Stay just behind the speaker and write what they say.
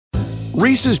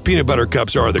Reese's peanut butter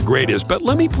cups are the greatest, but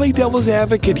let me play devil's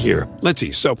advocate here. Let's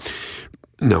see. So,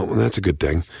 no, that's a good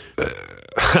thing.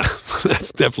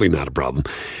 That's definitely not a problem.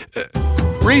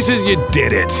 Reese's, you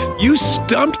did it. You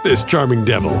stumped this charming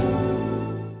devil.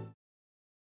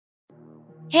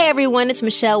 Hey everyone, it's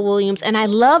Michelle Williams, and I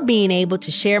love being able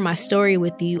to share my story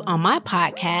with you on my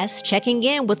podcast, Checking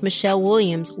In with Michelle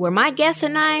Williams, where my guests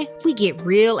and I, we get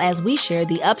real as we share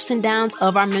the ups and downs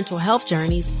of our mental health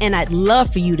journeys, and I'd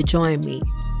love for you to join me.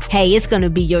 Hey, it's going to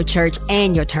be your church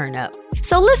and your turn up.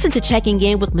 So listen to Checking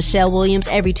In with Michelle Williams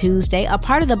every Tuesday, a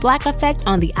part of the Black Effect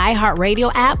on the iHeartRadio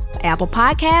app, Apple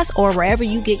Podcasts, or wherever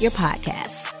you get your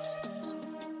podcasts.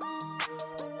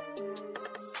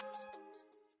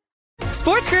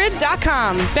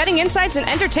 SportsGrid.com. Betting insights and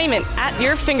entertainment at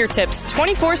your fingertips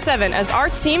 24/7 as our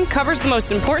team covers the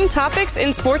most important topics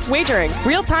in sports wagering.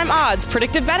 Real-time odds,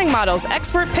 predictive betting models,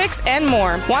 expert picks, and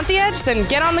more. Want the edge? Then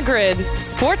get on the grid.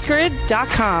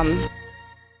 SportsGrid.com.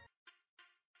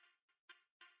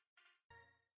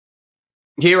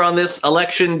 Here on this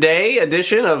Election Day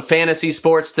edition of Fantasy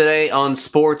Sports Today on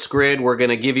Sports Grid, we're going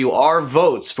to give you our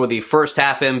votes for the first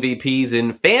half MVPs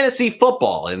in fantasy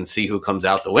football and see who comes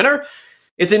out the winner.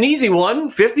 It's an easy one,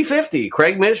 50-50.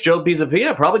 Craig Mish, Joe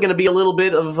Pisapia, probably going to be a little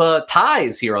bit of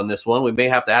ties here on this one. We may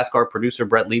have to ask our producer,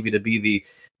 Brett Levy, to be the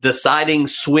deciding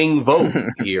swing vote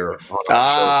here on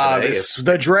our show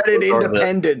today. The dreaded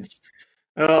independents.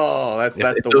 That's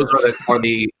the those word.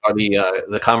 are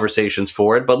the conversations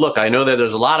for it. But look, I know that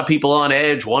there's a lot of people on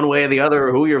edge one way or the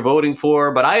other who you're voting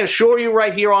for, but I assure you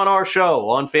right here on our show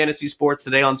on Fantasy Sports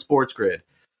Today on Sports Grid,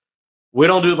 we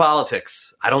don't do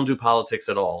politics. I don't do politics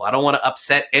at all. I don't want to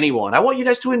upset anyone. I want you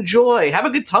guys to enjoy, have a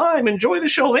good time, enjoy the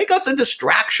show, make us a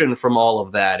distraction from all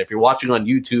of that if you're watching on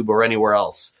YouTube or anywhere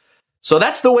else. So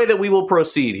that's the way that we will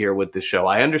proceed here with this show.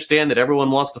 I understand that everyone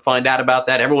wants to find out about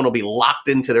that. Everyone will be locked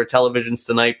into their televisions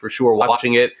tonight for sure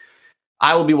watching it.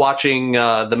 I will be watching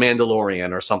The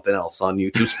Mandalorian or something else on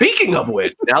YouTube. Speaking of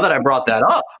which, now that I brought that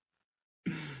up,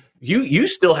 you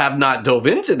still have not dove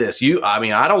into this. I'm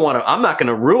not going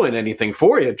to ruin anything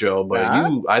for you, Joe, but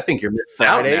I think you're missing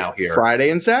out now here.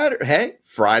 Friday and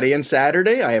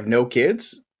Saturday. I have no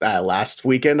kids. Last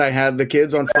weekend I had the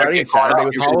kids on Friday and Saturday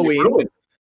with Halloween.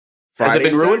 Has it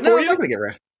been ruined for you?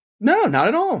 No, not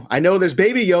at all. I know there's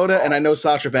Baby Yoda, and I know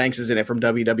Sasha Banks is in it from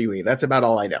WWE. That's about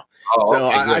all I know.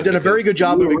 I've done a very good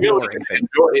job of ignoring things.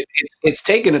 It's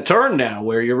taken a turn now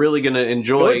where you're really going to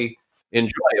enjoy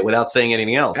it without saying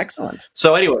anything else. Excellent.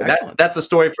 So anyway, that's a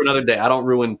story for another day. I don't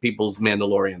ruin people's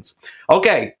Mandalorians.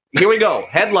 Okay, here we go.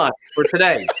 Headline for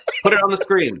today. Put it on the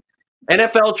screen.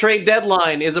 NFL trade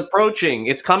deadline is approaching.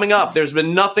 It's coming up. There's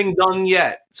been nothing done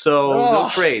yet. So no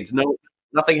trades,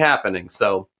 nothing happening.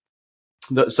 So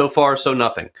far, so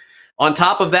nothing. On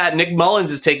top of that, Nick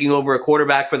Mullins is taking over a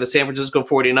quarterback for the San Francisco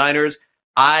 49ers.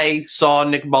 I saw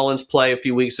Nick Mullins play a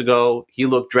few weeks ago. He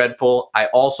looked dreadful. I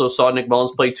also saw Nick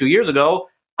Mullins play 2 years ago.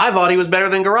 I thought he was better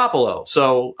than Garoppolo.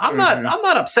 So I'm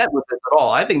not upset with this at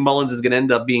all. I think Mullins is going to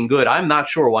end up being good. I'm not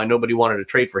sure why nobody wanted to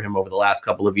trade for him over the last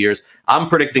couple of years. I'm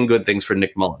predicting good things for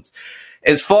Nick Mullins.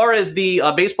 As far as the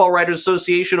Baseball Writers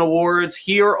Association awards,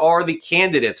 here are the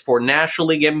candidates for National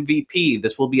League MVP.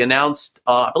 This will be announced,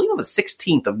 I believe, on the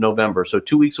 16th of November, so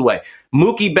 2 weeks away.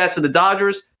 Mookie Betts of the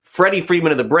Dodgers, Freddie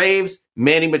Freeman of the Braves,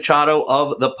 Manny Machado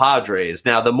of the Padres.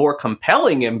 Now, the more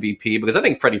compelling MVP, because I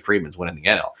think Freddie Freeman's winning the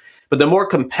NL, but the more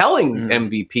compelling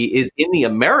MVP is in the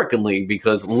American League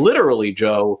because literally,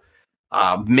 Joe,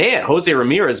 Jose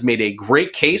Ramirez made a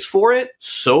great case for it.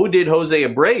 So did Jose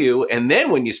Abreu. And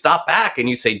then when you stop back and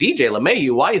you say, DJ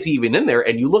LeMahieu, why is he even in there?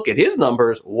 And you look at his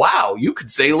numbers, wow, you could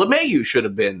say LeMahieu should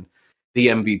have been the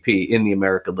MVP in the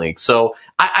American League. So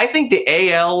I think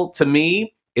the AL, to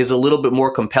me, is a little bit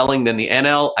more compelling than the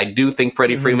NL. I do think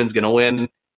Freddie Freeman's going to win.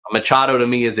 Machado, to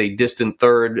me, is a distant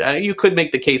third. You could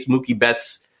make the case Mookie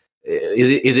Betts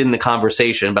is in the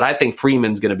conversation, but I think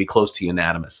Freeman's going to be close to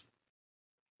unanimous.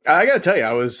 I got to tell you,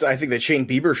 I think that Shane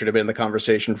Bieber should have been in the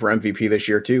conversation for MVP this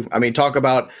year, too. I mean, talk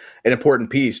about an important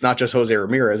piece, not just Jose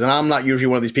Ramirez. And I'm not usually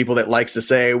one of these people that likes to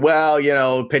say,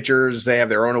 well, pitchers, they have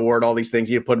their own award, all these things,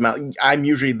 you put them out. I'm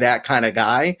usually that kind of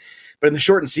guy. But in the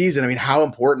shortened season, I mean, how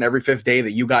important every fifth day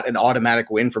that you got an automatic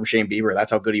win from Shane Bieber.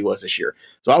 That's how good he was this year.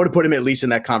 So I would have put him at least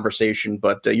in that conversation.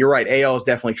 But you're right, AL is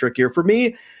definitely trickier. For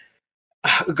me,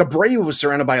 Abreu was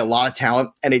surrounded by a lot of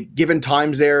talent, and at given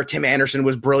times there, Tim Anderson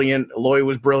was brilliant, Eloy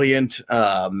was brilliant,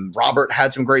 Robert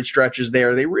had some great stretches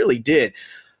there. They really did.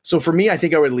 So for me, I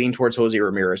think I would lean towards Jose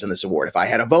Ramirez in this award. If I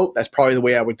had a vote, that's probably the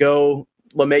way I would go.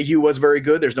 LeMahieu was very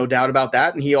good. There's no doubt about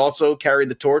that. And he also carried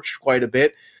the torch quite a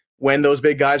bit when those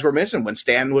big guys were missing, when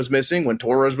Stanton was missing, when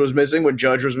Torres was missing, when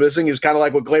Judge was missing. It was kind of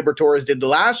like what Gleyber Torres did the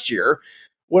last year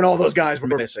when all those guys were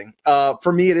missing.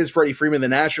 For me, it is Freddie Freeman, the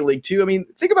National League too. I mean,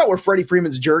 think about where Freddie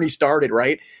Freeman's journey started,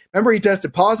 right? Remember, he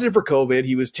tested positive for COVID.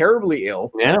 He was terribly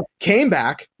ill. Yeah. Came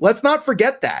back. Let's not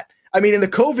forget that. I mean, in the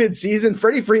COVID season,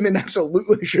 Freddie Freeman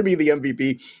absolutely should be the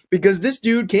MVP because this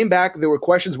dude came back. There were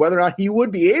questions whether or not he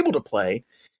would be able to play.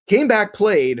 Came back,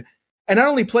 played, and not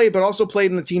only played, but also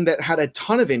played in a team that had a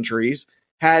ton of injuries,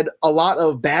 had a lot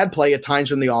of bad play at times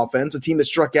from the offense, a team that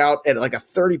struck out at like a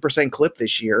 30% clip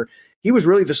this year. He was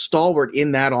really the stalwart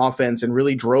in that offense and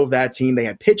really drove that team. They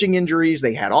had pitching injuries.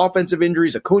 They had offensive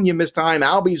injuries. Acuna missed time.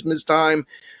 Albies missed time.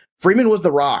 Freeman was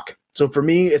the rock. So for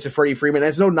me, it's a Freddie Freeman.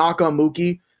 There's no knock on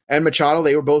Mookie and Machado.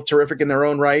 They were both terrific in their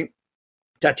own right.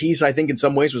 Tatis, I think, in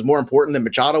some ways was more important than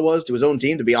Machado was to his own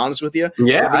team, to be honest with you.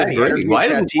 Yeah, I agree. Why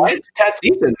is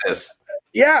Tatis in this?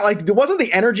 Yeah, like, wasn't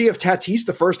the energy of Tatis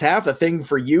the first half the thing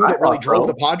for you that really drove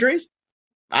the Padres?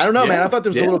 I don't know, man. I thought there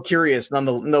was a little curious.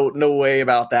 No way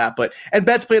about that. And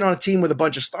Betts played on a team with a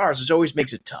bunch of stars, which always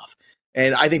makes it tough.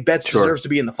 And I think Betts deserves to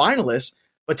be in the finalists.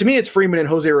 But to me, it's Freeman and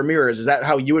Jose Ramirez. Is that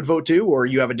how you would vote too, or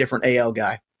you have a different AL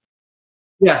guy?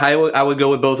 Yeah, I would go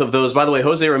with both of those. By the way,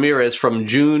 Jose Ramirez from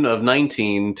June of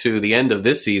 19 to the end of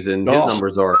this season, his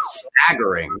numbers are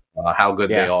staggering how good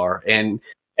they are. And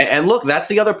look, that's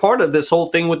the other part of this whole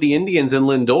thing with the Indians and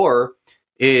Lindor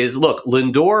is, look,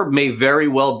 Lindor may very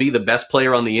well be the best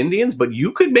player on the Indians, but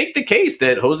you could make the case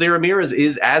that Jose Ramirez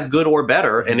is as good or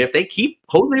better. And if they keep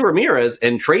Jose Ramirez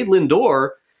and trade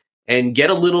Lindor and get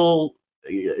a little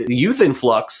youth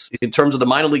influx in terms of the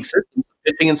minor league system,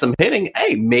 pitching and some hitting,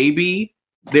 hey, maybe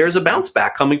there's a bounce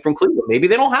back coming from Cleveland. Maybe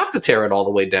they don't have to tear it all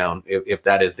the way down if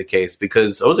that is the case,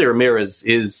 because Jose Ramirez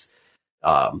is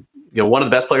one of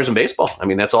the best players in baseball. I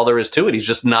mean, that's all there is to it. He's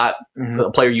just not a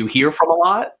player you hear from a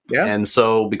lot. Yeah. And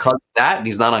so because of that, and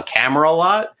he's not on camera a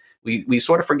lot, we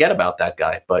sort of forget about that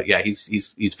guy. But yeah,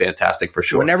 he's fantastic for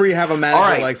sure. Whenever you have a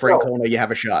manager like Francona, you have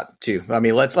a shot too. I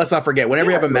mean, let's not forget, whenever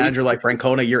you have a manager like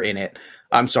Francona, you're in it.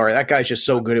 I'm sorry. That guy's just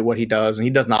so good at what he does, and he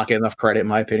does not get enough credit, in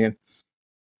my opinion.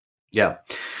 Yeah.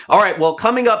 All right. Well,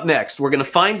 coming up next, we're going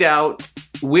to find out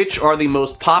which are the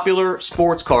most popular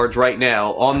sports cards right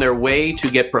now on their way to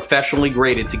get professionally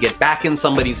graded, to get back in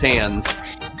somebody's hands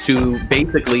to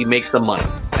basically make some money.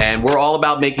 And we're all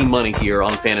about making money here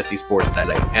on Fantasy Sports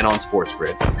Today and on Sports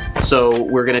Grid. So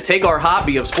we're going to take our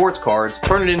hobby of sports cards,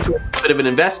 turn it into a bit of an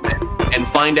investment, and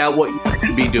find out what you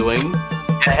should be doing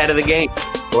ahead of the game.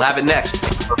 We'll have it next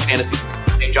for Fantasy.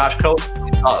 Hey, Josh Cohen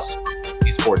and us,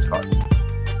 these sports cards.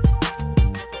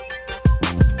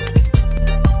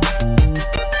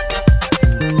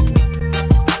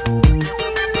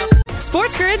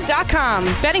 SportsGrid.com.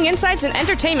 Betting insights and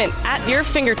entertainment at your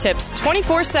fingertips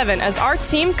 24/7 as our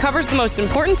team covers the most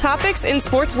important topics in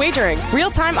sports wagering.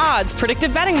 Real-time odds,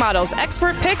 predictive betting models,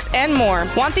 expert picks, and more.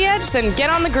 Want the edge? Then get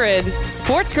on the grid.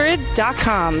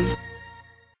 SportsGrid.com.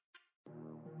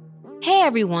 Hey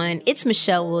everyone, it's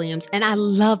Michelle Williams, and I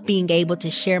love being able to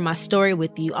share my story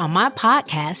with you on my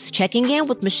podcast, Checking In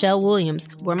with Michelle Williams,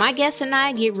 where my guests and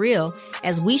I get real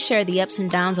as we share the ups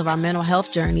and downs of our mental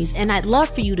health journeys, and I'd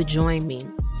love for you to join me.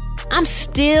 I'm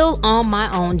still on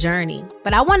my own journey,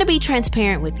 but I want to be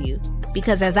transparent with you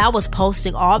because as I was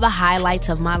posting all the highlights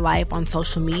of my life on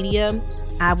social media,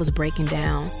 I was breaking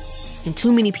down. And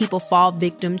too many people fall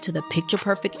victim to the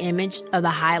picture-perfect image of the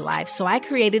high life, so I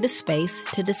created a space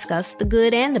to discuss the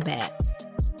good and the bad.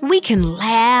 We can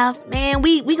laugh, man,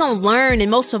 we gonna learn,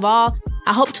 and most of all,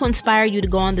 I hope to inspire you to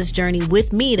go on this journey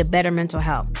with me to better mental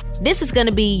health. This is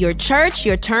gonna be your church,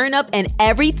 your turn-up, and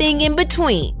everything in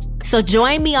between. So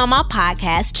join me on my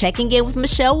podcast, Checking In with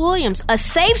Michelle Williams, a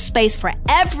safe space for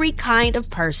every kind of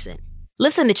person.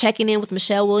 Listen to Checking In with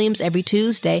Michelle Williams every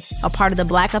Tuesday, a part of the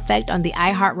Black Effect on the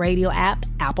iHeartRadio app,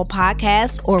 Apple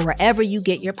Podcasts, or wherever you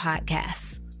get your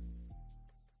podcasts.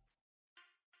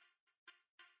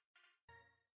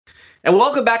 And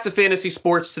welcome back to Fantasy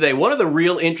Sports Today. One of the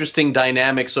real interesting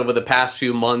dynamics over the past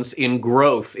few months in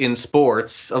growth in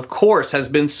sports, of course, has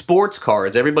been sports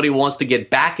cards. Everybody wants to get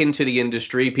back into the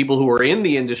industry. People who are in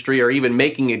the industry are even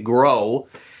making it grow.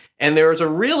 And there's a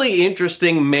really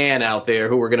interesting man out there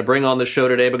who we're going to bring on the show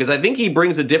today because I think he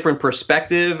brings a different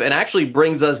perspective and actually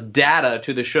brings us data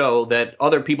to the show that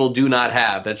other people do not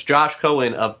have. That's Josh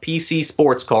Cohen of PC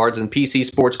Sports Cards and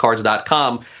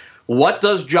PCSportsCards.com. What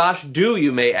does Josh do,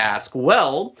 you may ask?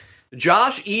 Well,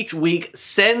 Josh each week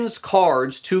sends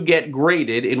cards to get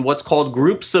graded in what's called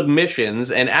group submissions.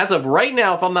 And as of right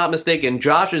now, if I'm not mistaken,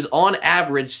 Josh is on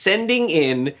average sending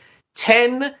in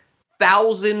 10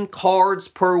 10,000 cards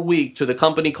per week to the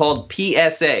company called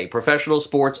PSA, Professional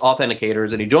Sports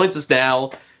Authenticators. And he joins us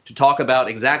now to talk about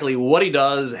exactly what he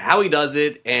does, how he does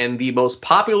it, and the most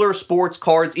popular sports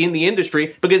cards in the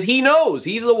industry, because he knows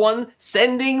he's the one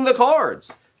sending the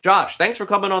cards. Josh, thanks for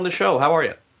coming on the show. How are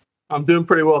you? I'm doing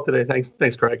pretty well today.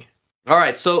 Thanks, Craig. All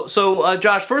right. So,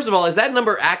 Josh, first of all, is that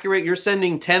number accurate? You're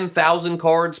sending 10,000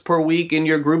 cards per week in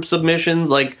your group submissions?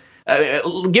 Like,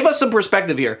 give us some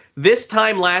perspective here. This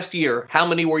time last year, how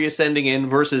many were you sending in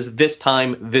versus this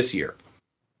time this year?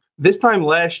 This time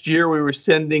last year, we were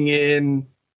sending in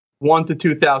 1,000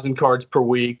 to 2,000 cards per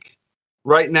week.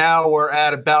 Right now, we're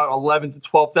at about 11,000 to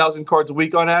 12,000 cards a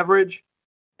week on average.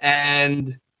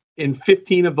 And in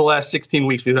 15 of the last 16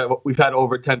 weeks, we've had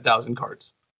over 10,000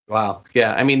 cards. Wow.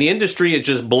 Yeah. I mean, the industry is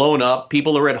just blown up.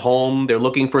 People are at home. They're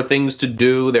looking for things to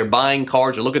do. They're buying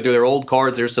cards. They're looking through their old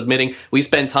cards. They're submitting. We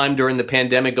spent time during the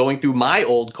pandemic going through my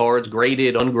old cards,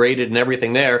 graded, ungraded, and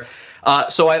everything there.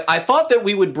 So I thought that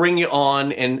we would bring you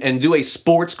on and do a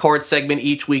sports card segment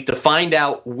each week to find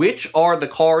out which are the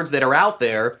cards that are out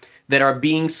there that are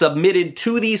being submitted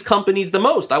to these companies the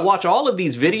most. I watch all of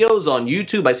these videos on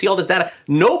YouTube. I see all this data.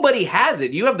 Nobody has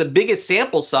it. You have the biggest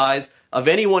sample size of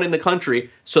anyone in the country,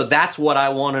 so that's what I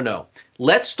want to know.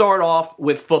 Let's start off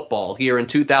with football here in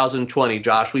 2020,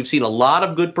 Josh. We've seen a lot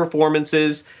of good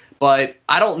performances, but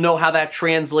I don't know how that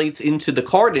translates into the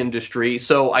card industry.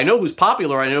 So I know who's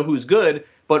popular, I know who's good,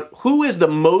 but who is the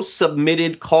most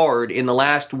submitted card in the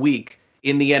last week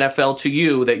in the NFL to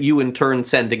you that you in turn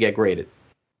send to get graded?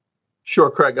 Sure,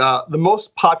 Craig. The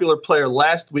most popular player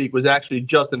last week was actually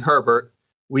Justin Herbert.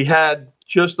 We had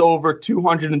just over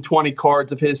 220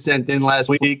 cards of his sent in last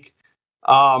week.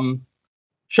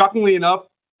 Shockingly enough,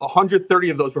 130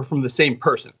 of those were from the same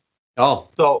person. Oh.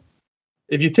 So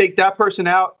if you take that person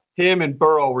out, him and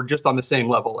Burrow were just on the same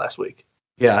level last week.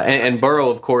 Yeah, and Burrow,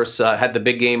 of course, had the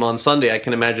big game on Sunday. I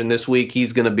can imagine this week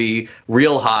he's going to be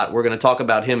real hot. We're going to talk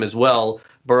about him as well.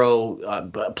 Burrow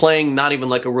playing not even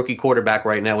like a rookie quarterback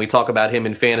right now. We talk about him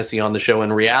in fantasy on the show.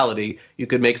 In reality, you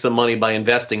could make some money by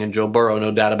investing in Joe Burrow,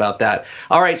 no doubt about that.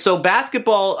 All right, so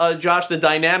basketball, Josh, the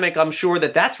dynamic, I'm sure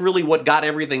that's really what got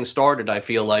everything started, I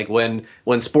feel like, when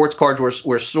sports cards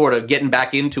were sort of getting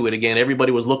back into it again.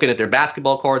 Everybody was looking at their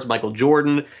basketball cards. Michael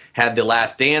Jordan had the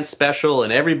Last Dance special,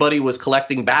 and everybody was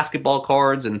collecting basketball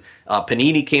cards, and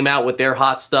Panini came out with their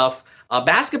hot stuff.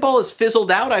 Basketball has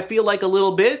fizzled out, I feel like, a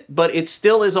little bit, but it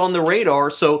still is on the radar.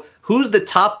 So who's the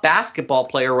top basketball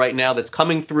player right now that's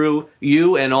coming through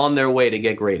you and on their way to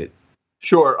get graded?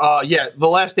 Sure. Yeah, the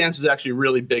Last Dance was actually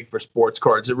really big for sports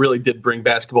cards. It really did bring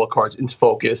basketball cards into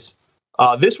focus.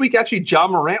 This week, actually, Ja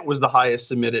Morant was the highest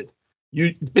submitted.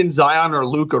 It's been Zion or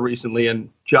Luka recently, and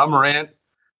Ja Morant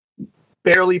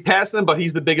barely passed them, but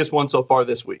he's the biggest one so far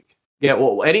this week. Yeah,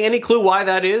 well, any clue why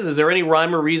that is? Is there any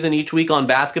rhyme or reason each week on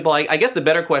basketball? I guess the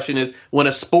better question is, when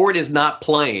a sport is not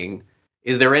playing,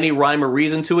 is there any rhyme or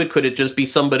reason to it? Could it just be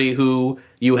somebody who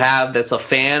you have that's a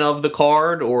fan of the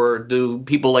card, or do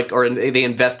people are they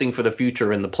investing for the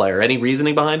future in the player? Any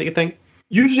reasoning behind it, you think?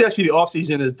 Usually, actually, the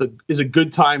offseason is a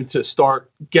good time to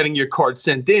start getting your cards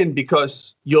sent in,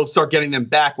 because you'll start getting them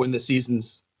back when the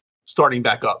season's starting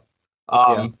back up.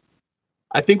 I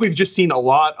think we've just seen a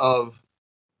lot of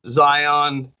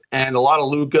Zion and a lot of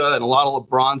Luka and a lot of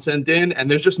LeBron sent in, and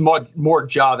there's just more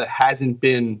Ja that hasn't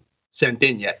been sent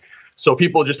in yet. So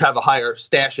people just have a higher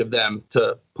stash of them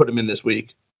to put them in this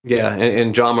week. Yeah,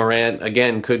 and Ja Morant,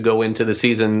 again, could go into the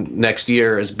season next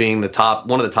year as being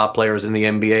one of the top players in the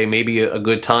NBA. Maybe a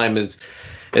good time is,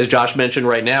 as Josh mentioned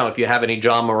right now, if you have any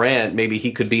Ja Morant, maybe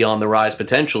he could be on the rise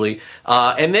potentially.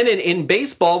 And then in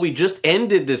baseball, we just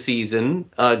ended the season,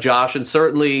 Josh, and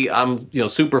certainly I'm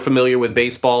super familiar with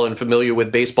baseball and familiar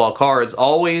with baseball cards.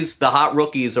 Always the hot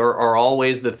rookies are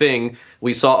always the thing.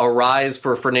 We saw a rise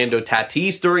for Fernando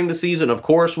Tatis during the season. Of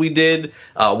course we did.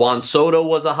 Juan Soto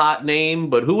was a hot name,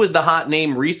 but who was the hot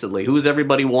name recently? Who does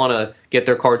everybody want to get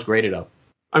their cards graded up?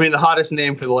 I mean, the hottest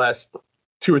name for the last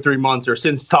 2 or 3 months, or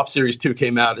since Top Series 2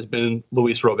 came out, has been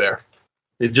Luis Robert.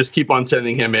 They just keep on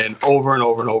sending him in over and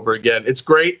over and over again. It's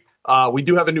great. We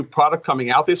do have a new product coming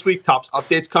out this week. Topps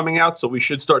Update's coming out, so we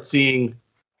should start seeing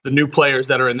the new players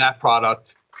that are in that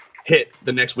product hit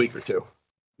the next week or two.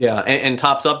 Yeah, and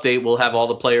Topps Update will have all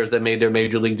the players that made their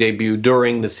major league debut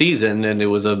during the season, and it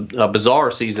was a bizarre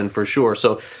season for sure.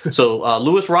 So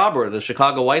Luis Robert, the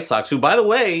Chicago White Sox, who, by the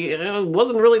way,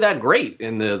 wasn't really that great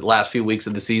in the last few weeks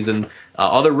of the season.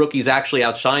 Other rookies actually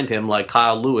outshined him, like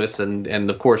Kyle Lewis, and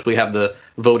of course we have the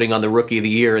voting on the Rookie of the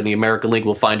Year in the American League.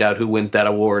 We'll find out who wins that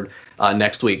award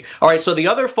next week. All right, so the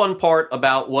other fun part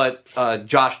about what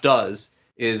Josh does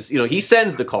is, he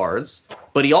sends the cards,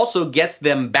 but he also gets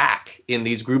them back in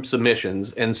these group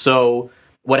submissions. And so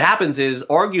what happens is,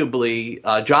 arguably,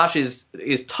 Josh is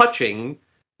touching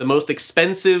the most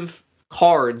expensive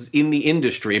cards in the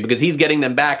industry because he's getting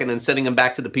them back and then sending them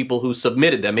back to the people who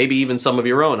submitted them, maybe even some of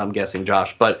your own, I'm guessing,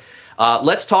 Josh. But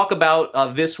let's talk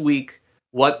about this week.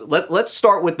 Let's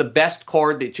start with the best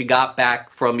card that you got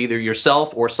back from either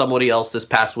yourself or somebody else this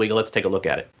past week. Let's take a look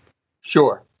at it.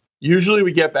 Sure. Usually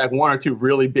we get back one or two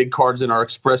really big cards in our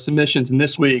express submissions. And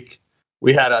this week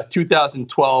we had a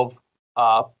 2012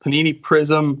 Panini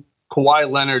Prism Kawhi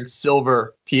Leonard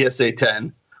Silver PSA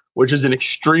 10, which is an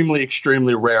extremely,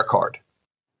 extremely rare card.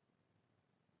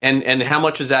 And how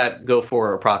much does that go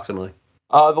for approximately?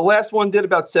 The last one did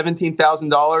about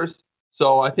 $17,000.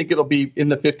 So I think it'll be in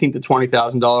the $15,000 to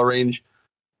 $20,000 range.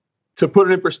 To put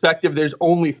it in perspective, there's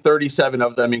only 37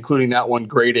 of them, including that one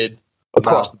graded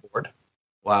across the board.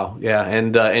 Wow. Yeah.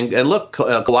 And look,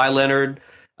 Kawhi Leonard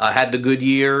had the good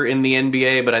year in the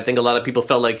NBA, but I think a lot of people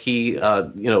felt like he,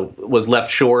 was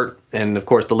left short. And of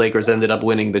course, the Lakers ended up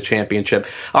winning the championship.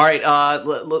 All right.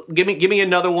 Give me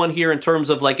another one here in terms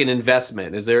of like an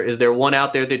investment. Is there one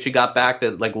out there that you got back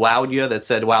that like wowed you, that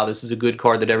said, wow, this is a good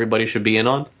card that everybody should be in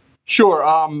on?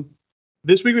 Sure.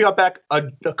 This week we got back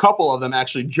a couple of them,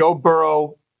 actually. Joe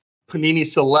Burrow, Panini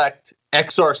Select,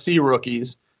 XRC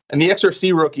rookies. And the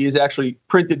XRC rookie is actually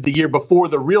printed the year before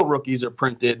the real rookies are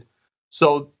printed.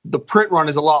 So the print run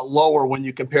is a lot lower when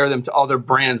you compare them to other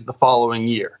brands the following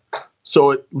year.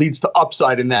 So it leads to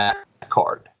upside in that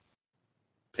card.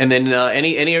 And then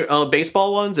any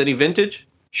baseball ones, any vintage?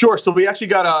 Sure. So we actually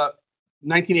got a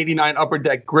 1989 Upper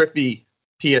Deck Griffey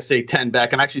PSA 10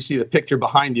 back, and I actually see the picture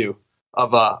behind you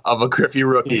of a Griffey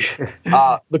rookie.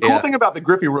 The cool thing about the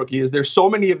Griffey rookie is there's so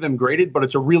many of them graded, but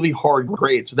it's a really hard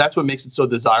grade. So that's what makes it so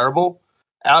desirable.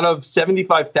 Out of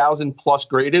 75,000 plus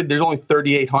graded, there's only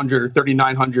 3,800 or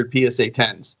 3,900 PSA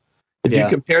 10s. If you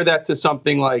compare that to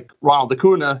something like Ronald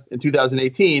Acuna in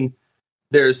 2018,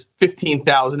 there's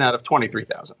 15,000 out of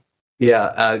 23,000.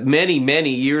 Yeah, many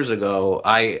years ago,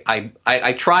 I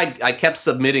kept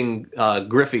submitting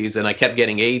Griffeys, and I kept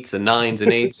getting 8s and 9s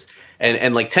and 8s.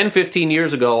 And like 10, 15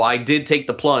 years ago, I did take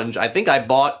the plunge. I think I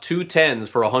bought 2 10s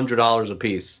for $100 a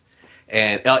piece,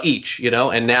 and each,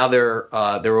 and now they're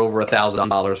over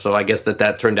 $1,000. So I guess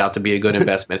that turned out to be a good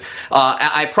investment.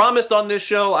 I promised on this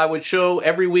show I would show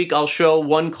every week. I'll show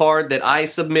one card that I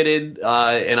submitted,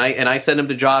 and I send them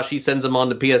to Josh. He sends them on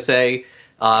to PSA.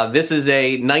 This is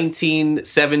a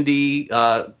 1970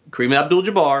 Kareem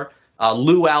Abdul-Jabbar,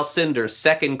 Lou Alcindor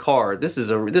second card. This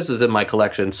is in my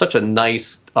collection. Such a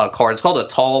nice card. It's called a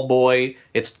tall boy.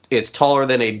 It's taller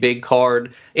than a big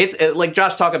card. It's like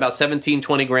Josh talked about 17,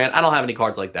 20 grand. I don't have any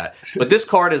cards like that. But this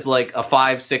card is like a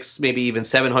 $500, $600, maybe even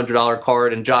 $700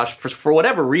 card. And Josh, for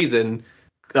whatever reason,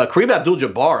 Kareem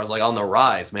Abdul-Jabbar is like on the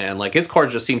rise, man. Like his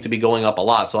cards just seem to be going up a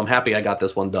lot. So I'm happy I got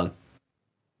this one done.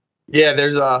 Yeah,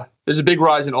 there's a big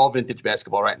rise in all vintage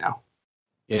basketball right now.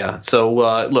 Yeah.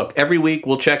 So look, every week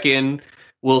we'll check in,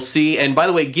 we'll see, and by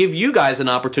the way, give you guys an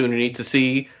opportunity to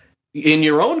see in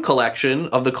your own collection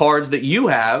of the cards that you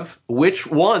have, which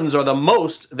ones are the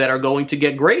most that are going to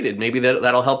get graded. Maybe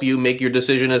that'll help you make your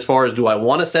decision as far as, do I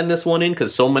want to send this one in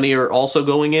because so many are also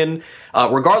going in.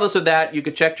 Regardless of that, you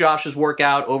can check Josh's work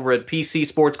out over at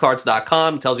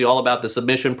PCSportsCards.com. It tells you all about the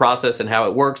submission process and how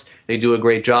it works. They do a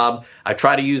great job. I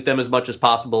try to use them as much as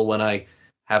possible when I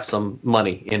have some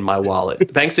money in my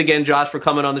wallet. Thanks again, Josh, for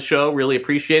coming on the show. Really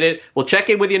appreciate it. We'll check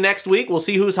in with you next week. We'll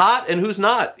see who's hot and who's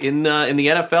not in the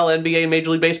NFL, NBA, and Major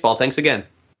League Baseball. Thanks again.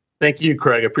 Thank you,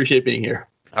 Craig. I appreciate being here.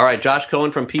 All right, Josh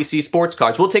Cohen from PC Sports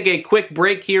Cards. We'll take a quick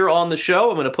break here on the show.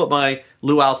 I'm going to put my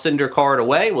Lou Alcindor card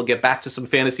away. We'll get back to some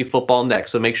fantasy football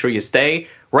next, so make sure you stay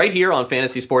right here on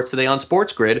Fantasy Sports Today on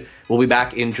Sports Grid. We'll be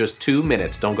back in just 2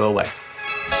 minutes. Don't go away.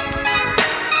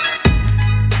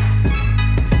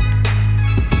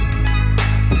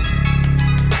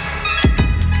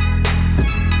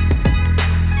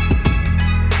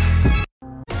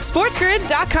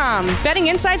 SportsGrid.com. Betting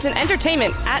insights and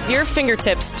entertainment at your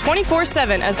fingertips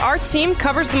 24/7 as our team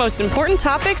covers the most important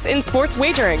topics in sports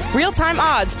wagering. Real-time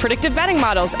odds, predictive betting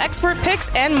models, expert picks,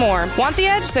 and more. Want the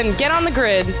edge? Then get on the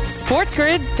grid.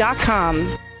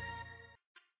 SportsGrid.com.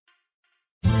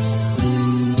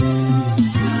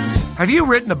 Have you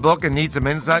written a book and need some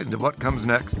insight into what comes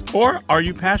next? Or are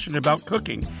you passionate about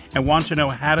cooking and want to know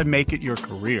how to make it your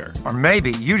career? Or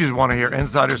maybe you just want to hear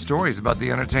insider stories about the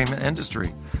entertainment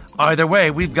industry. Either way,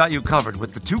 we've got you covered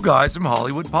with the Two Guys from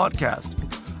Hollywood podcast.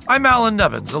 I'm Alan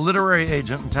Nevins, a literary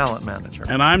agent and talent manager.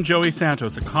 And I'm Joey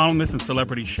Santos, a columnist and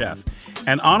celebrity chef.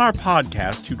 And on our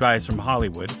podcast, Two Guys from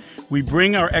Hollywood, we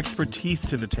bring our expertise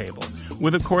to the table.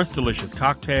 with, of course, delicious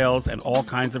cocktails and all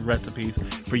kinds of recipes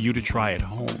for you to try at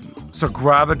home. So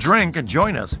grab a drink and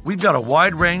join us. We've got a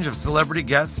wide range of celebrity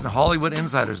guests and Hollywood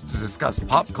insiders to discuss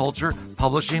pop culture,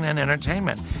 publishing, and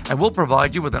entertainment. And we'll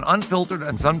provide you with an unfiltered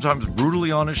and sometimes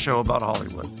brutally honest show about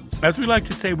Hollywood. As we like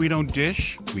to say, we don't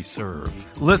dish, we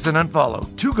serve. Listen and follow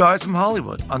Two Guys from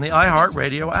Hollywood on the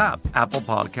iHeartRadio app, Apple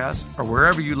Podcasts, or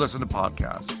wherever you listen to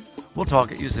podcasts. We'll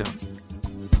talk at you soon.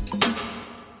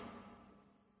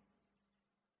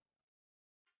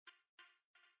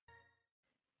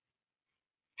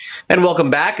 And welcome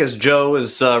back as Joe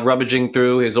is rummaging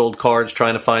through his old cards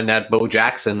trying to find that Bo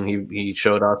Jackson he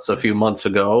showed us a few months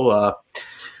ago.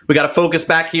 We got to focus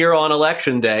back here on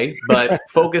Election Day, but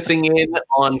focusing in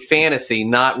on fantasy,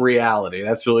 not reality.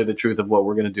 That's really the truth of what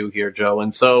we're going to do here, Joe.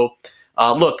 And so,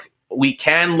 look, we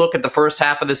can look at the first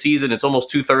half of the season. It's almost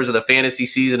 2/3 of the fantasy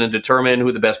season and determine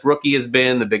who the best rookie has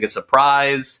been, the biggest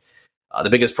surprise, the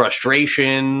biggest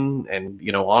frustration, and,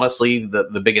 honestly,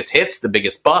 the biggest hits, the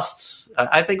biggest busts.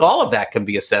 I think all of that can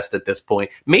be assessed at this point.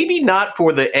 Maybe not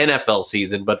for the NFL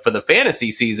season, but for the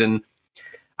fantasy season,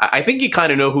 I think you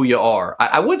kind of know who you are.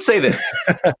 I would say this.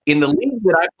 In the leagues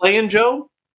that I play in, Joe,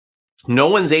 no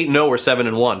one's 8-0 or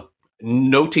 7-1.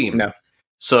 No team. No.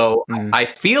 So I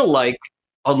feel like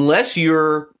unless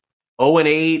you're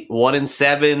 0-8,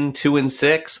 1-7,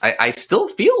 2-6, I still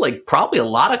feel like probably a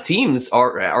lot of teams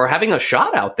are having a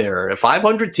shot out there. A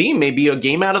 500 team may be a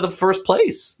game out of the first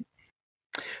place.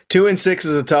 2-6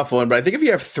 is a tough one, but I think if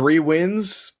you have 3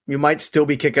 wins, you might still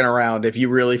be kicking around if you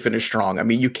really finish strong. I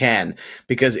mean, you can,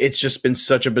 because it's just been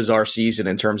such a bizarre season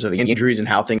in terms of the injuries and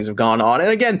how things have gone on. And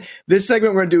again, this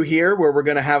segment we're going to do here, where we're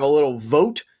going to have a little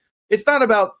vote. It's not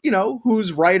about,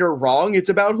 who's right or wrong. It's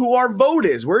about who our vote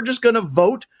is. We're just going to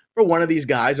vote for one of these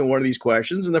guys and one of these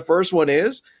questions. And the first one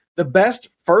is the best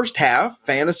first half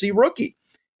fantasy rookie.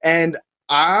 And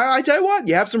I tell you what,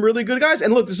 you have some really good guys.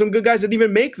 And look, there's some good guys that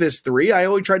even make this 3. I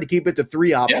only tried to keep it to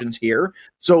 3 options here.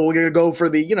 So we're going to go for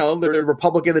the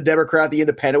Republican, the Democrat, the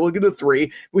Independent. We'll get to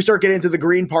 3. We start getting into the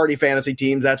Green Party fantasy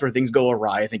teams. That's where things go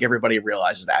awry. I think everybody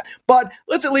realizes that. But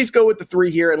let's at least go with the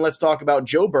 3 here. And let's talk about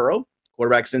Joe Burrow,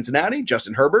 quarterback Cincinnati,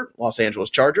 Justin Herbert, Los Angeles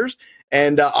Chargers,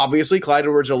 and obviously Clyde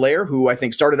Edwards-Helaire, who I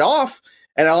think started off,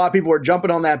 and a lot of people were jumping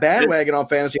on that bandwagon on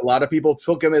fantasy. A lot of people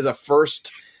took him as a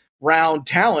first-round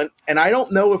talent, and I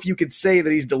don't know if you could say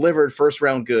that he's delivered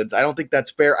first-round goods. I don't think that's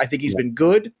fair. I think he's been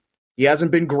good. He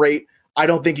hasn't been great. I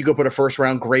don't think you could put a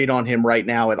first-round grade on him right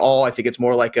now at all. I think it's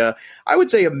more like I would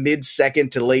say a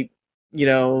mid-second to late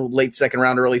second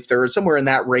round, early third, somewhere in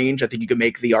that range. I think you can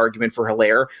make the argument for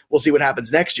Helaire. We'll see what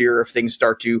happens next year if things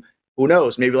start to, who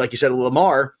knows, maybe like you said,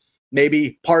 Lamar,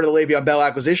 maybe part of the Le'Veon Bell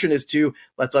acquisition is to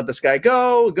let's let this guy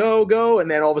go.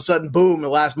 And then all of a sudden, boom, the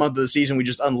last month of the season, we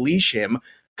just unleash him.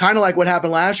 Kind of like what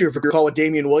happened last year, if you recall, with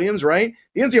Damian Williams, right?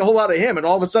 You didn't see a whole lot of him. And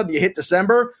all of a sudden you hit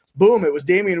December, boom, it was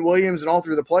Damian Williams and all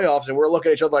through the playoffs. And we're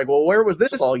looking at each other like, well, where was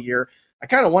this all year? I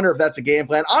kind of wonder if that's a game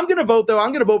plan. I'm going to vote, though.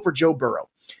 I'm going to vote for Joe Burrow,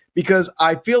 because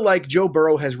I feel like Joe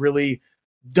Burrow has really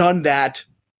done that.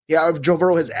 Yeah, Joe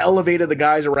Burrow has elevated the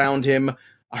guys around him.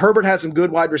 Herbert had some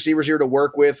good wide receivers here to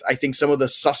work with. I think some of the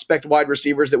suspect wide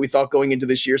receivers that we thought going into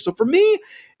this year. So for me,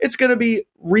 it's going to be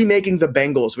remaking the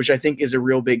Bengals, which I think is a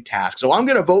real big task. So I'm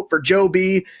going to vote for Joe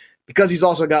B, because he's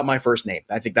also got my first name.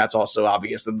 I think that's also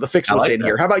obvious. The fix was in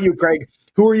here. How about you, Craig?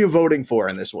 Who are you voting for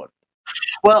in this one?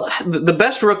 Well, the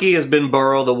best rookie has been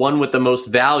Burrow. The one with the most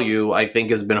value, I think,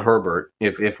 has been Herbert,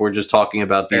 if we're just talking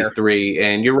about these 3.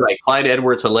 And you're right, Clyde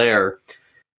Edwards-Helaire,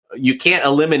 you can't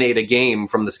eliminate a game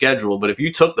from the schedule, but if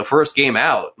you took the first game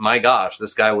out, my gosh,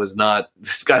 this guy's not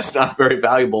very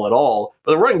valuable at all.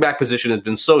 But the running back position has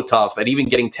been so tough, and even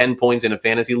getting 10 points in a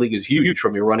fantasy league is huge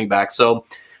from your running back. So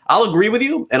I'll agree with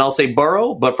you, and I'll say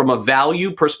Burrow, but from a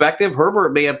value perspective,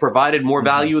 Herbert may have provided more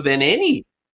value than any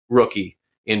rookie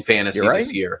in fantasy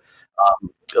this year.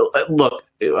 Look,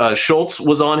 Schultz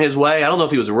was on his way. I don't know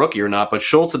if he was a rookie or not, but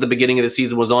Schultz at the beginning of the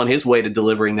season was on his way to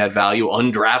delivering that value.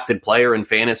 Undrafted player in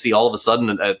fantasy, all of a sudden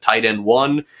a tight end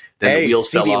 1. Then the wheels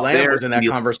fell off Lamb there. Was in that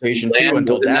conversation too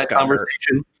until Dak got hurt.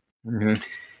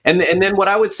 And then what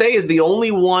I would say is the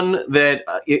only one that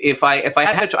if I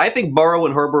had to, I think Burrow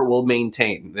and Herbert will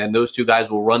maintain, and those 2 guys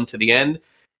will run to the end.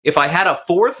 If I had a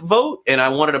 4th vote and I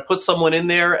wanted to put someone in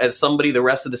there as somebody the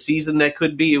rest of the season that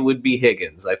could be, it would be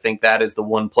Higgins. I think that is the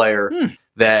one player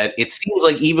that it seems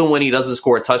like even when he doesn't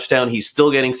score a touchdown, he's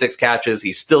still getting 6 catches.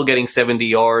 He's still getting 70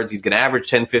 yards. He's going to average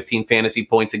 10, 15 fantasy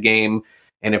points a game.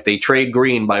 And if they trade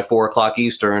Green by 4 o'clock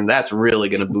Eastern, that's really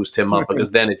going to boost him up, because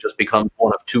then it just becomes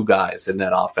one of 2 guys in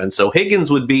that offense. So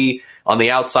Higgins would be on the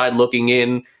outside looking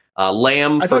in.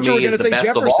 Lamb for me is the best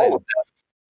of all of them.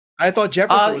 I thought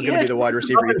Jefferson was going to be the wide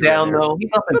receiver. He's up and down, though.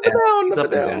 He's up and down. He's up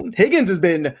and down. Higgins has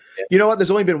been, you know what?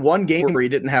 There's only been one game where he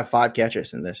didn't have 5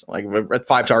 catches in this, like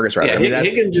 5 targets, rather. Yeah,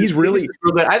 he's really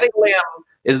good. I think Lamb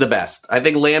is the best. I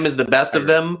think Lamb is the best of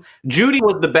them. Judy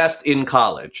was the best in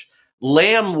college.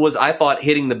 Lamb was, I thought,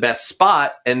 hitting the best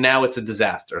spot, and now it's a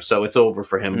disaster. So it's over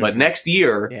for him. But next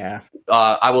year,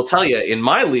 I will tell you, in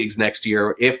my leagues next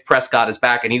year, if Prescott is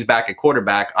back and he's back at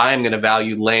quarterback, I am going to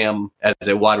value Lamb as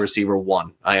a wide receiver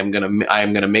 1. I am going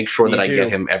to make sure that I get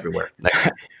him everywhere.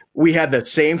 We had that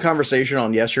same conversation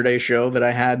on yesterday's show that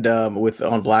I had on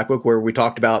Blackbook, where we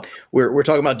talked about we're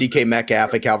talking about DK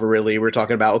Metcalf and Calvin Ridley. We're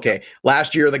talking about, okay,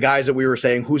 last year the guys that we were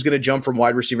saying who's going to jump from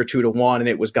wide receiver 2 to 1, and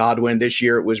it was Godwin. This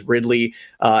year it was Ridley,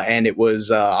 and it was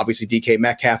obviously DK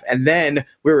Metcalf. And then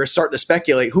we were starting to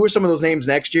speculate who are some of those names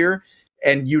next year.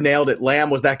 And you nailed it.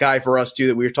 Lamb was that guy for us too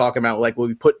that we were talking about. Like, will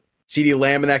we put CeeDee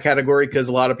Lamb in that category, because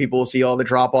a lot of people will see all the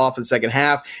drop off in the second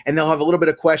half and they'll have a little bit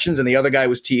of questions. And the other guy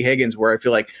was T. Higgins, where I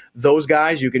feel like those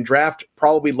guys you can draft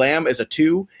probably Lamb as a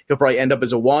 2. He'll probably end up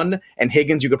as a 1. And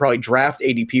Higgins, you could probably draft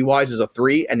ADP wise as a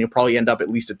 3, and he'll probably end up at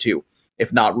least a 2,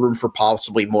 if not room for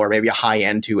possibly more, maybe a high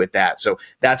end 2 at that. So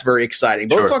that's very exciting.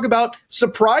 But let's talk about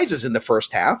surprises in the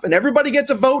first half. And everybody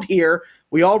gets a vote here.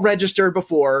 We all registered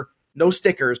before. No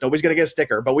stickers. Nobody's going to get a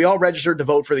sticker, but we all registered to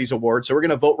vote for these awards. So we're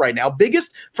going to vote right now.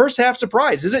 Biggest first half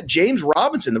surprise. Is it James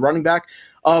Robinson, the running back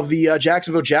of the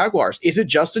Jacksonville Jaguars? Is it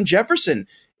Justin Jefferson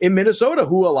in Minnesota,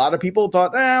 who a lot of people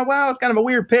thought, well, it's kind of a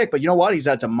weird pick, but you know what? He's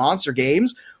had some monster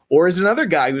games. Or is it another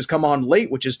guy who's come on late,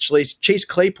 which is Chase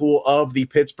Claypool of the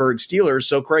Pittsburgh Steelers?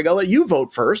 So Craig, I'll let you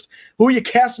vote first. Who are you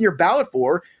casting your ballot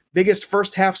for? Biggest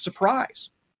first half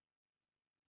surprise?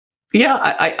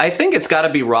 Yeah, I think it's got to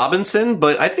be Robinson,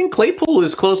 but I think Claypool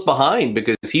is close behind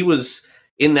because he was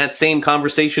in that same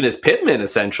conversation as Pittman,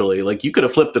 essentially. Like, you could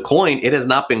have flipped the coin. It has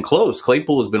not been close.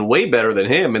 Claypool has been way better than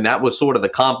him, and that was sort of the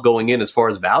comp going in as far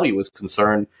as value is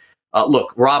concerned.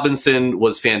 Look, Robinson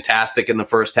was fantastic in the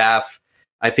first half.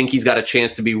 I think he's got a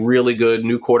chance to be really good.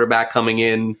 New quarterback coming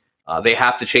in. They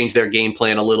have to change their game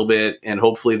plan a little bit, and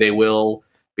hopefully they will.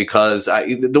 Because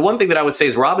the one thing that I would say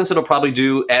is Robinson will probably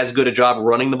do as good a job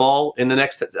running the ball in the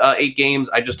next 8 games.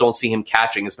 I just don't see him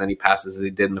catching as many passes as he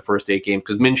did in the first 8 games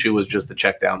because Minshew was just the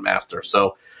check down master.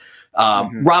 So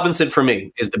Robinson for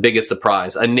me is the biggest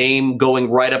surprise. A name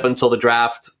going right up until the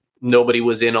draft, nobody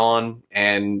was in on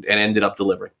and ended up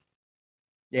delivering.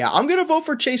 Yeah, I'm going to vote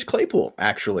for Chase Claypool,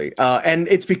 actually. And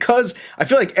it's because I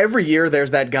feel like every year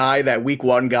there's that guy, that week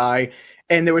 1 guy.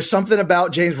 And there was something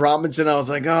about James Robinson. I was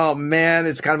like, oh, man,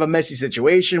 it's kind of a messy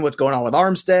situation. What's going on with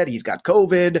Armstead? He's got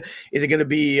COVID. Is it going to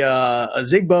be a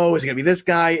Zigbo? Is it going to be this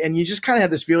guy? And you just kind of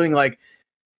had this feeling like,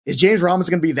 is James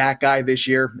Robinson going to be that guy this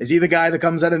year? Is he the guy that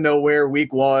comes out of nowhere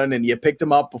week 1 and you picked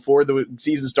him up before the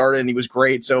season started and he was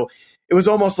great? So it was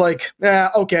almost like,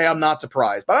 okay, I'm not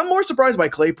surprised. But I'm more surprised by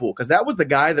Claypool because that was the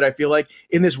guy that I feel like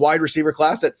in this wide receiver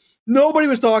class that nobody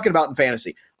was talking about in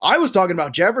fantasy. I was talking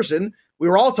about Jefferson. We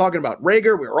were all talking about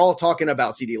Rager. We were all talking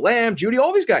about CeeDee Lamb, Judy,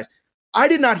 all these guys. I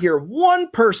did not hear one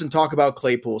person talk about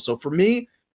Claypool. So for me,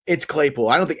 it's Claypool.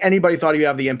 I don't think anybody thought he'd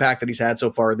have the impact that he's had so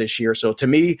far this year. So to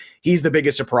me, he's the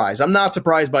biggest surprise. I'm not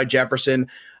surprised by Jefferson.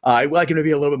 I like him to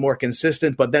be a little bit more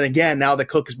consistent. But then again, now that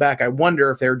Cook is back, I wonder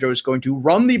if they're just going to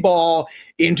run the ball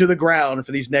into the ground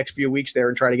for these next few weeks there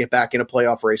and try to get back in a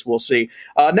playoff race. We'll see.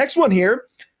 Next one here.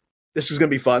 This is going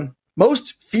to be fun.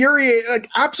 Most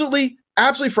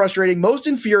absolutely frustrating, most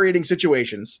infuriating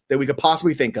situations that we could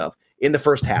possibly think of in the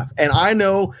first half. And I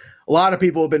know a lot of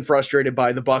people have been frustrated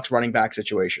by the Bucs running back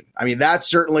situation. I mean, that's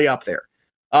certainly up there.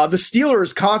 The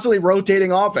Steelers constantly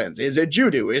rotating offense. Is it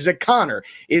Judu? Is it Connor?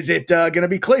 Is it going to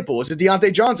be Claypool? Is it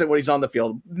Deontay Johnson when he's on the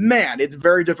field? Man, it's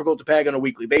very difficult to peg on a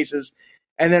weekly basis.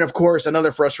 And then, of course,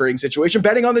 another frustrating situation,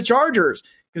 betting on the Chargers,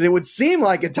 because it would seem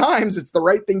like at times it's the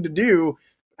right thing to do.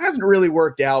 It hasn't really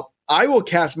worked out. I will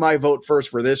cast my vote first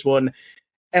for this one.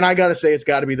 And I got to say, it's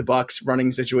got to be the Bucs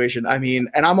running situation. I mean,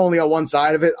 and I'm only on one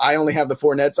side of it. I only have the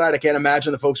Fournette side. I can't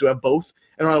imagine the folks who have both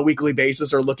and on a weekly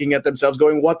basis are looking at themselves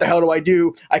going, what the hell do I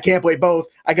do? I can't play both.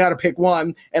 I got to pick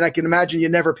one. And I can imagine you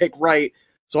never pick right.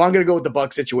 So I'm going to go with the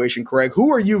Bucs situation. Craig,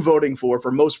 who are you voting for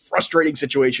most frustrating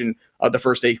situation of the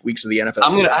first 8 weeks of the NFL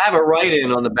season? I have a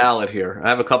write-in on the ballot here. I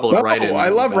have a couple of write-ins. I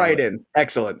love write-ins.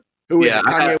 Excellent. Who is it?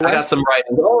 Kanye West? I got some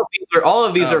write-ins. All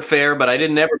of these are fair, but I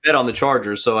didn't ever bet on the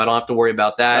Chargers, so I don't have to worry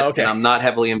about that. Okay. And I'm not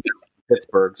heavily invested in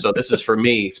Pittsburgh, so this is for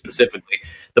me specifically.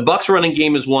 The Bucs running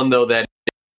game is one, though, that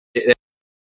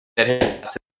and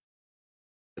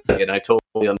I told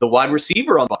you the wide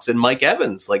receiver on the Bucs and Mike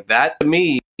Evans, like that to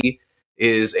me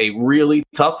is a really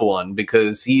tough one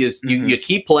because he is you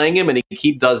keep playing him and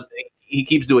he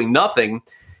keeps doing nothing.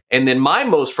 And then my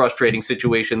most frustrating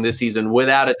situation this season,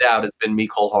 without a doubt, has been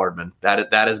Mecole Hardman. That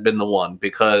has been the one,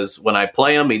 because when I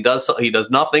play him, he does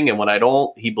nothing, and when I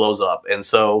don't, he blows up. And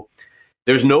so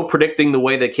there's no predicting the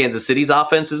way that Kansas City's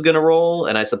offense is going to roll.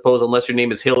 And I suppose unless your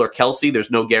name is Hill or Kelsey,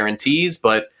 there's no guarantees.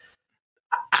 But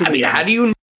I mean, how do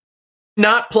you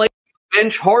not play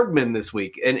bench Hardman this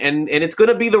week? And it's going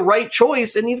to be the right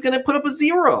choice, and he's going to put up a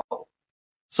 0.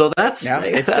 So that's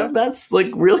like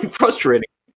really frustrating.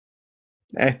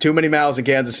 Too many mouths in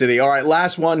Kansas City. All right,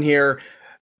 last one here.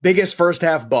 Biggest first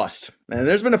half bust. And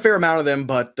there's been a fair amount of them,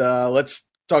 but let's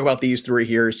talk about these three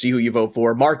here, see who you vote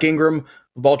for. Mark Ingram of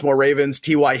the Baltimore Ravens,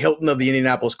 T.Y. Hilton of the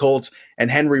Indianapolis Colts, and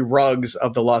Henry Ruggs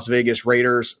of the Las Vegas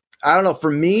Raiders. I don't know.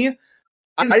 For me,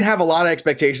 I didn't have a lot of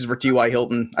expectations for T.Y.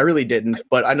 Hilton. I really didn't,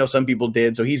 but I know some people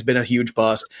did, so he's been a huge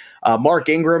bust. Mark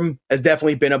Ingram has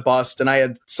definitely been a bust, and I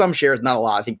had some shares, not a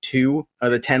lot, I think 2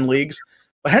 of the 10 leagues.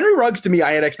 But Henry Ruggs, to me,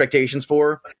 I had expectations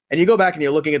for. And you go back and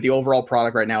you're looking at the overall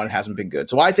product right now, and it hasn't been good.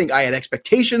 So I think I had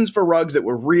expectations for Ruggs that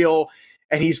were real,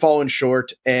 and he's fallen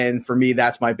short. And for me,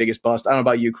 that's my biggest bust. I don't know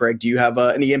about you, Craig. Do you have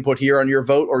any input here on your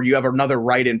vote, or do you have another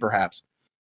write-in, perhaps?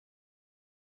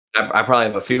 I probably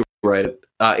have a few write-in.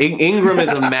 Ingram is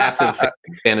a massive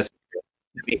fantasy.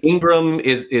 Ingram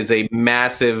is a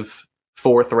massive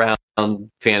 4th-round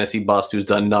fantasy bust who's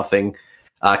done nothing.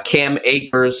 Cam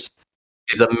Akers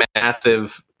is a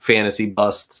massive fantasy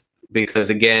bust because,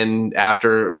 again,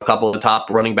 after a couple of the top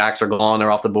running backs are gone,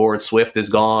 they're off the board. Swift is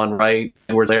gone, right?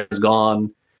 Edwards is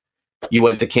gone. You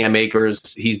went to Cam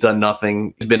Akers. He's done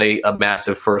nothing. He's been a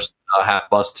massive first half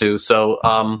bust, too. So,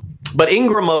 but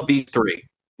Ingram of these three,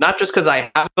 not just because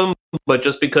I have him, but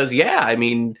just because, I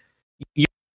mean,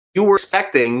 you were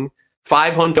expecting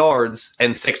 500 yards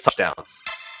and 6 touchdowns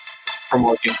from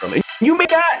Mark Ingram. And you made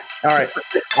that. All right.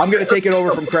 I'm going to take it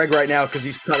over from Craig right now because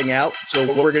he's cutting out. So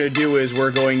what we're going to do is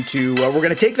we're going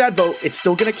to take that vote. It's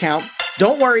still going to count.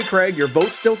 Don't worry, Craig. Your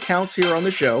vote still counts here on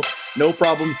the show. No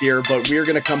problem here. But we're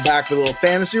going to come back with a little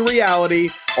fantasy reality.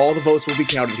 All the votes will be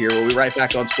counted here. We'll be right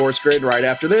back on Sports Grid right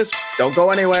after this. Don't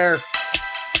go anywhere.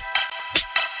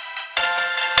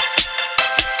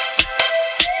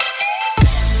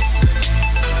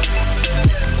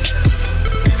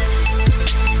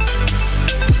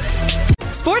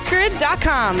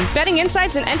 SportsGrid.com. Betting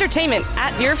insights and entertainment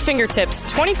at your fingertips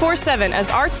 24/7 as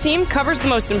our team covers the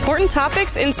most important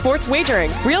topics in sports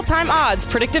wagering. Real-time odds,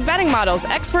 predictive betting models,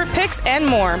 expert picks, and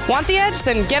more. Want the edge?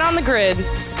 Then get on the grid.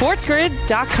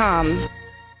 SportsGrid.com.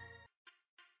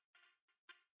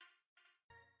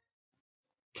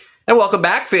 And welcome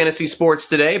back, Fantasy Sports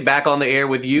Today. Back on the air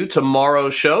with you.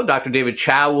 Tomorrow's show, Dr. David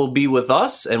Chow will be with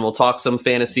us, and we'll talk some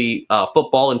fantasy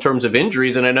football in terms of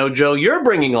injuries. And I know, Joe, you're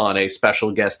bringing on a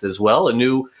special guest as well, a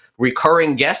new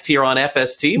recurring guest here on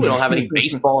FST. We don't have any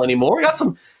baseball anymore. We got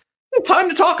some time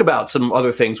to talk about some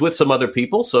other things with some other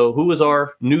people. So who is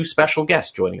our new special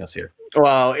guest joining us here?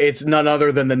 Well, it's none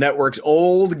other than the network's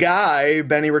old guy,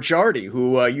 Benny Ricciardi,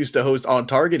 who used to host On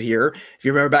Target here. If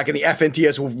you remember back in the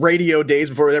FNTS radio days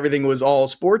before everything was all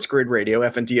Sports Grid Radio,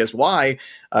 FNTSY,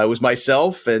 it was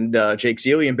myself and Jake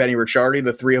Seeley and Benny Ricciardi,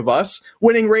 the three of us,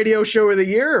 winning Radio Show of the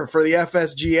Year for the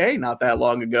FSGA not that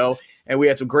long ago. And we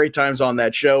had some great times on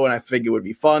that show, and I figured it would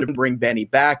be fun to bring Benny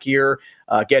back here,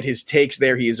 get his takes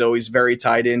there. He is always very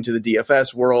tied into the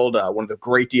DFS world, one of the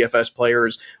great DFS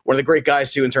players, one of the great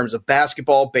guys, too, in terms of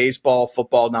basketball, baseball,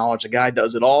 football knowledge. The guy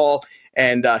does it all,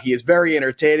 and he is very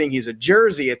entertaining. He's a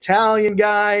Jersey Italian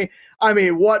guy. I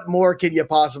mean, what more can you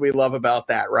possibly love about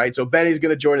that, right? So Benny's going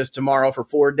to join us tomorrow for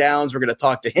 4 Downs. We're going to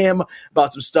talk to him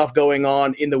about some stuff going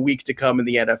on in the week to come in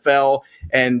the NFL.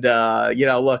 And,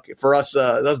 look, for us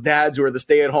dads who are the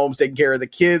stay-at-homes taking care of the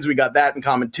kids, we got that in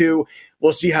common too.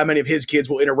 We'll see how many of his kids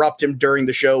will interrupt him during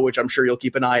the show, which I'm sure you'll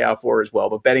keep an eye out for as well.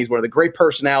 But Benny's one of the great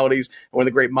personalities, one of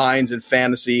the great minds in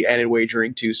fantasy and in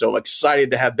wagering too. So I'm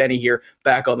excited to have Benny here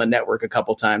back on the network a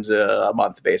couple times a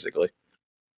month, basically.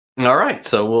 All right,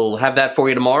 so we'll have that for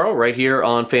you tomorrow right here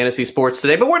on Fantasy Sports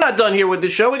Today. But we're not done here with the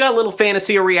show. We got a little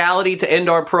fantasy or reality to end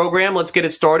our program. Let's get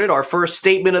it started. Our first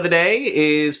statement of the day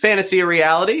is fantasy or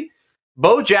reality.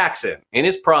 Bo Jackson, in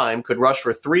his prime, could rush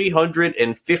for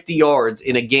 350 yards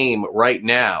in a game right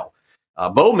now.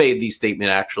 Bo made the statement,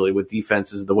 actually, with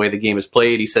defenses, the way the game is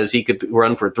played. He says he could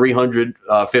run for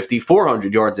 350,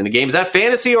 400 yards in a game. Is that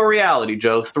fantasy or reality,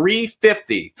 Joe?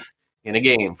 350 in a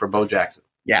game for Bo Jackson.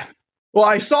 Yeah. Well,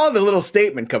 I saw the little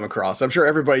statement come across. I'm sure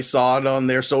everybody saw it on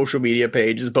their social media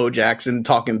pages, Bo Jackson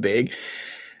talking big.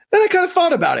 Then I kind of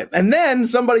thought about it. And then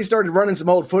somebody started running some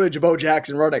old footage of Bo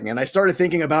Jackson running, and I started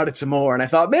thinking about it some more. And I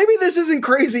thought, maybe this isn't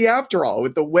crazy after all,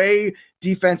 with the way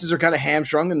defenses are kind of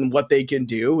hamstrung and what they can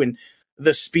do. And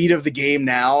the speed of the game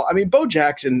now. I mean, Bo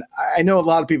Jackson, I know a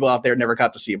lot of people out there never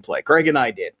got to see him play. Greg and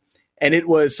I did. And it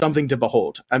was something to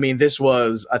behold. I mean, this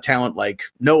was a talent like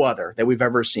no other that we've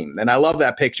ever seen. And I love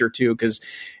that picture, too, because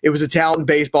it was a talent in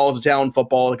baseball, it was a talent in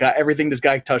football. It got everything this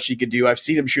guy touched he could do. I've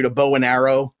seen him shoot a bow and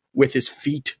arrow with his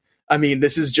feet. I mean,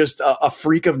 this is just a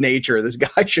freak of nature. This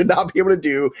guy should not be able to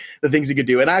do the things he could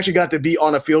do. And I actually got to be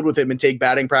on a field with him and take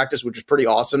batting practice, which was pretty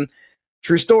awesome.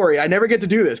 True story. I never get to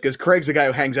do this because Craig's the guy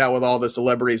who hangs out with all the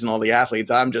celebrities and all the athletes.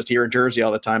 I'm just here in Jersey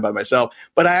all the time by myself.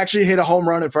 But I actually hit a home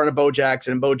run in front of Bo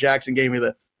Jackson, and Bo Jackson gave me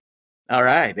the, all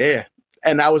right, yeah.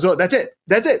 And that's it.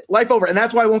 That's it. Life over. And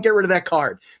that's why I won't get rid of that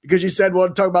card, because you said, well,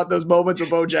 talk about those moments with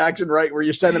Bo Jackson, right, where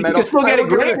you're sentimental. You can still get it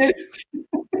graded.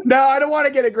 No, I don't want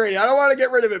to get it graded. I don't want to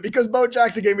get rid of it because Bo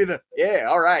Jackson gave me the, yeah,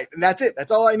 all right. And that's it. That's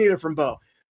all I needed from Bo.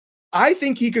 I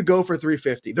think he could go for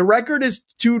 350. The record is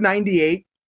 298.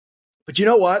 But you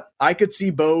know what? I could see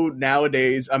Bo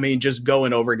nowadays, I mean, just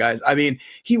going over guys. I mean,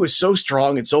 he was so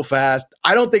strong and so fast.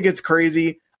 I don't think it's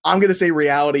crazy. I'm going to say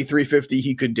reality 350,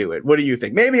 he could do it. What do you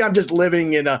think? Maybe I'm just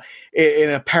living in a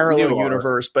parallel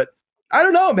universe, but I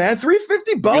don't know, man.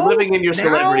 350 Bo? You're living in your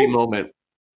celebrity moment.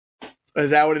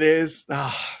 Is that what it is?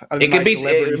 It could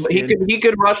be. He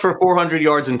could rush for 400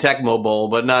 yards in Tecmo Bowl,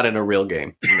 but not in a real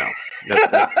game. No,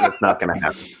 that's not going to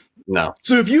happen. No.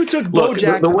 So if you took Bo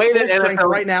Jackson, the way that NFL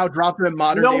right now, dropped him in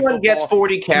modern day football, gets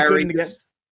 40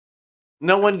 carries.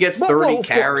 No one gets 30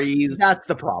 carries. That's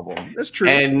the problem. That's true.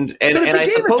 And I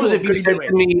suppose if you said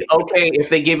to me, okay, if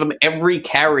they gave him every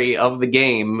carry of the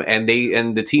game and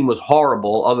the team was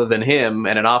horrible other than him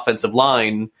and an offensive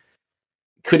line,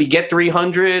 could he get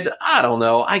 300? I don't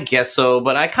know. I guess so,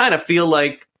 but I kind of feel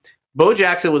like Bo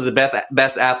Jackson was the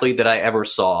best athlete that I ever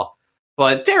saw.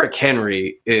 But Derrick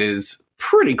Henry is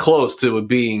pretty close to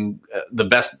being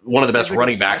one of the best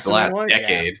running backs the last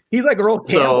decade. Yeah. He's like Earl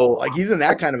Campbell. Like he's in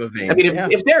that kind of a vein. I mean,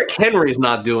 if Derrick Henry's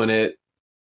not doing it,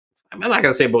 I'm not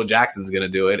going to say Bo Jackson's going to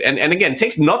do it. And again, it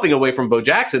takes nothing away from Bo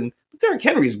Jackson. But Derrick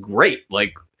Henry's great.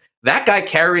 Like that guy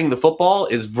carrying the football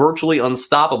is virtually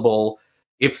unstoppable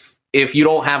if you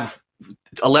don't have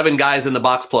 11 guys in the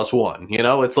box plus one. You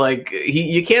know, it's like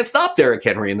you can't stop Derrick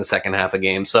Henry in the second half of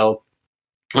game. So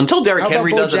until Derrick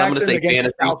Henry does it, I'm going to say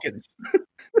fantasy. How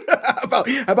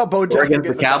about Bo Jackson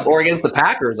or against the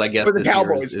Packers? I guess or the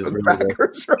Cowboys, is the really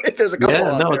Packers, right? There's a couple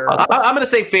out there. I'm going to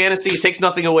say fantasy. It takes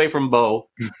nothing away from Bo,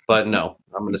 but no,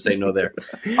 I'm going to say no there.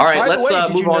 All right,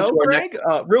 let's move on to our next.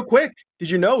 Real quick, did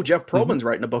you know Jeff Pearlman's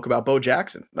writing a book about Bo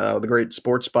Jackson, the great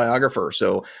sports biographer?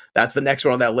 So that's the next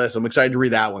one on that list. I'm excited to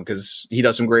read that one because he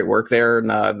does some great work there, and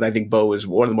I think Bo is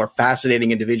one of the more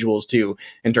fascinating individuals too,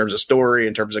 in terms of story,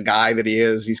 in terms of guy that he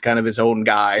is. He's kind of his own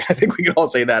guy. I think we can all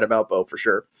say that about Bo for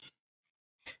sure.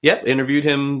 Yep, interviewed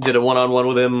him, did a one-on-one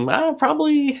with him.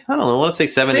 Probably, I don't know, I want to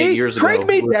say 7-8 years ago. Craig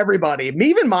meets everybody.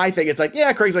 Even my thing, it's like,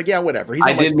 yeah, Craig's like, yeah, whatever.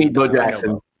 I did meet Bo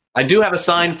Jackson. I do have a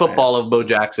signed football of Bo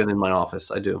Jackson in my office.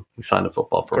 I do. He signed a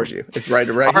football for me. Of course you. It's right.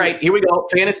 All right, here we go.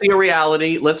 Fantasy or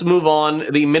reality. Let's move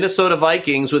on. The Minnesota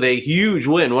Vikings with a huge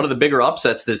win, one of the bigger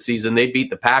upsets this season. They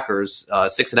beat the Packers,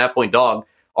 6.5-point dog,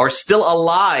 are still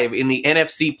alive in the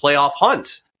NFC playoff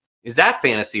hunt. Is that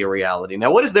fantasy or reality?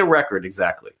 Now, what is their record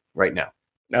exactly right now?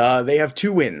 They have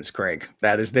 2 wins, Craig.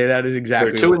 That is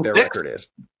exactly what their record is.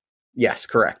 Yes,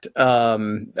 correct.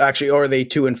 Actually, or are they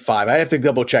 2-5? I have to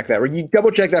double check that. You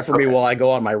double check that for me while I go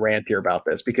on my rant here about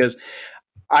this, because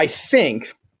I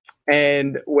think,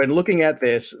 and when looking at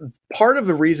this, part of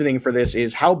the reasoning for this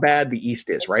is how bad the East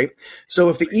is, right? So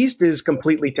if the East is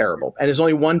completely terrible and there's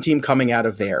only one team coming out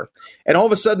of there, and all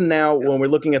of a sudden now when we're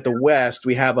looking at the West,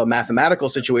 we have a mathematical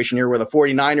situation here where the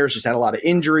 49ers just had a lot of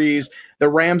injuries. The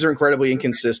Rams are incredibly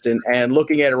inconsistent. And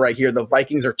looking at it right here, the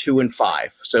Vikings are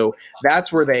 2-5. So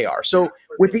that's where they are. So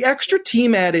with the extra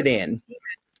team added in,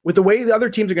 with the way the other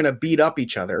teams are going to beat up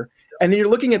each other, and then you're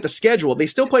looking at the schedule, they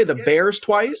still play the Bears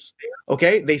twice,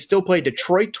 okay? They still play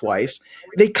Detroit twice.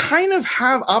 They kind of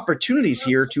have opportunities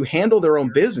here to handle their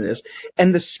own business,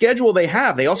 and the schedule they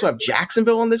have, they also have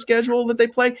Jacksonville on the schedule that they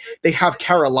play. They have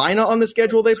Carolina on the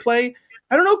schedule they play.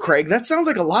 I don't know, Craig. That sounds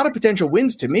like a lot of potential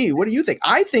wins to me. What do you think?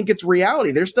 I think it's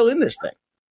reality. They're still in this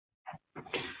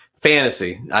thing.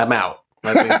 Fantasy. I'm out.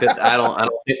 I think that I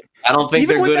don't think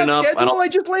even they're with good that enough. Schedule I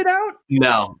just laid out?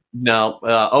 No.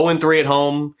 0-3 at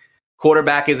home.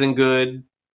 Quarterback isn't good.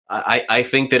 I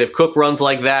think that if Cook runs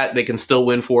like that, they can still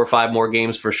win 4 or 5 more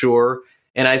games for sure.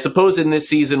 And I suppose in this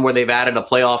season where they've added a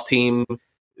playoff team,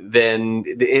 then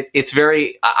it's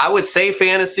very, I would say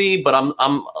fantasy, but I'm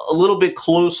a little bit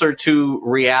closer to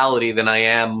reality than I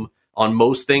am on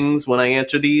most things when I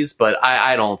answer these. But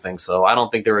I don't think so. I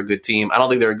don't think they're a good team. I don't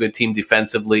think they're a good team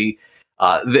defensively.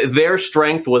 Their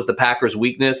strength was the Packers'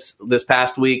 weakness this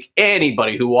past week.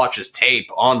 Anybody who watches tape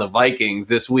on the Vikings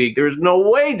this week, there's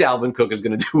no way Dalvin Cook is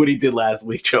going to do what he did last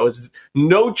week, Joe. It's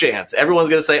no chance. Everyone's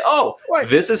going to say,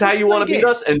 this is how you want to beat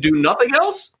us and do nothing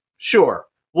else? Sure.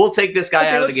 We'll take this guy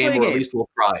out of the game, or at least we'll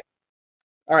try.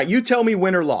 All right, you tell me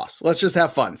win or loss. Let's just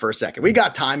have fun for a second. We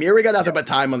got time here. We got nothing but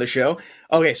time on the show.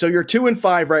 Okay, so you're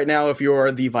 2-5 right now if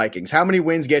you're the Vikings. How many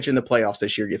wins get you in the playoffs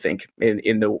this year, you think, in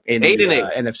the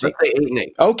 8-8. NFC? Let's say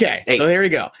 8-8. Okay, 8. So there you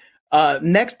go.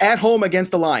 Next, at home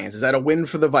against the Lions. Is that a win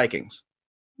for the Vikings?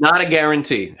 Not a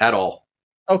guarantee at all.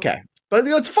 Okay, but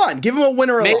it's fun. Give them a win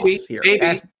or a loss here.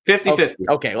 Maybe 50-50.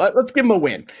 Okay, let's give them a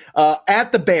win.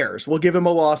 At the Bears, we'll give them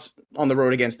a loss on the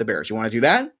road against the Bears. You want to do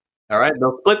that? All right,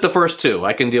 they'll split the first two.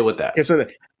 I can deal with that.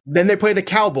 Then they play the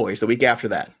Cowboys the week after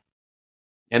that.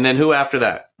 And then who after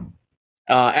that?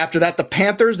 After that, the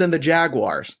Panthers, then the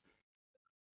Jaguars.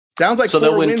 Sounds like so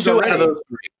they'll win wins 2 already. out of those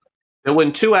 3. They'll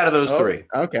win 2 out of those 3.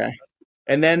 Okay.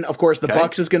 And then, of course, the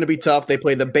Bucs is going to be tough. They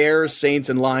play the Bears, Saints,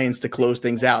 and Lions to close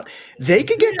things out. They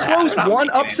could get close. One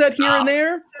upset here and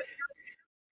there.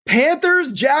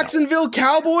 Panthers, Jacksonville,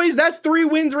 Cowboys, that's 3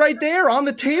 wins right there on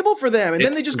the table for them. And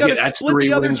then they just got to split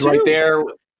the other 2. Right there.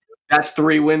 That's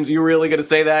 3 wins. You really going to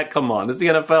say that? Come on. This is the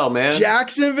NFL, man.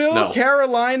 Jacksonville,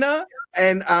 Carolina,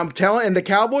 and and the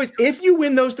Cowboys, if you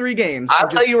win those 3 games, I'll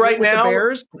tell you right now, the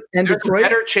Bears and there's Detroit, a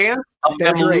better chance of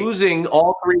them losing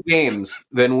all 3 games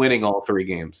than winning all 3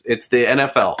 games. It's the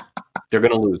NFL. They're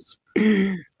going to lose.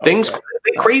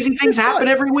 Crazy things happen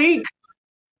every week.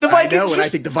 The Vikings. I know, and I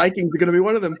think the Vikings are going to be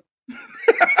one of them.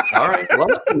 All right. Well,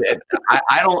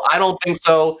 I don't think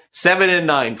so.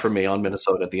 7-9 for me on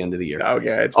Minnesota at the end of the year.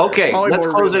 Okay. Let's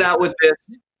close it out with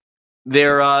this.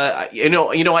 They're,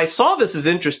 I saw this is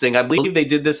interesting. I believe they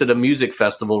did this at a music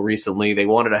festival recently. They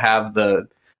wanted to have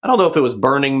I don't know if it was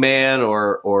Burning Man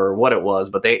or what it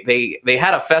was, but they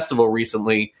had a festival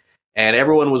recently, and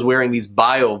everyone was wearing these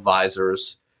bio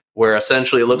visors, where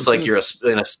essentially it looks like you're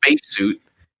in a spacesuit,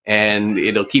 and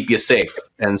it'll keep you safe.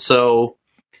 And so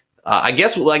I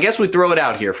guess we throw it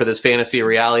out here for this fantasy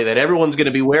reality that everyone's going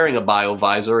to be wearing a bio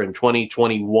visor in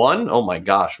 2021. Oh my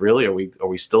gosh, really? Are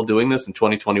we still doing this in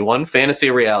 2021?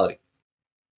 Fantasy reality.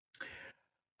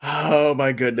 Oh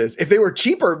my goodness! If they were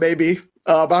cheaper, maybe.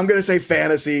 But I'm going to say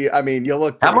fantasy. I mean, you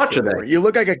look. How much are they? You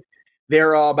look like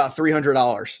they're about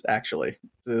 $300 actually.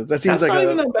 That seems That's not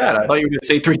even that bad. I thought you were going to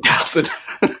say 3,000.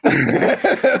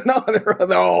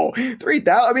 no, 3,000.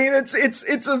 I mean,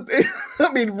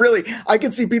 I mean, really, I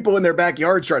can see people in their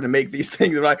backyards trying to make these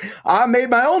things. They're like, I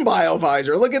made my own bio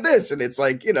visor. Look at this. And it's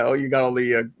like, you got all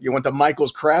the, you went to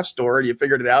Michael's craft store and you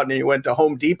figured it out, and then you went to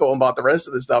Home Depot and bought the rest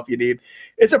of the stuff you need.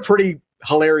 It's a pretty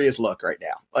hilarious look right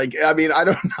now. Like, I mean, I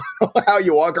don't know how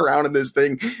you walk around in this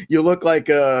thing. You look like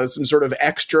some sort of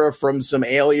extra from some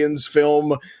Aliens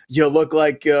film. You look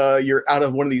like you're out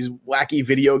of one of these wacky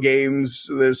video games.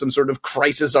 There's some sort of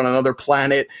crisis on another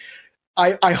planet.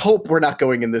 I hope we're not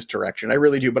going in this direction. I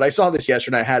really do. But I saw this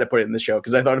yesterday. I had to put it in the show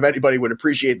because I thought if anybody would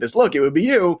appreciate this look, it would be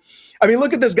you. I mean,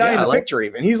 look at this guy in the picture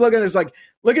even. He's looking, it's like,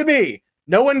 look at me.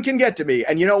 No one can get to me.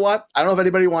 And you know what? I don't know if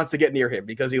anybody wants to get near him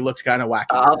because he looks kind of wacky.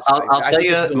 I'll tell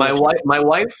you,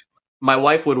 my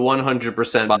wife would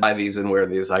 100% buy these and wear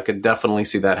these. I could definitely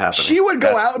see that happening. She would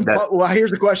go out and well,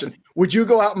 here's the question. Would you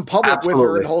go out in public with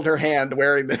her and hold her hand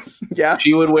wearing this? Yeah.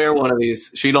 She would wear one of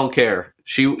these. She don't care.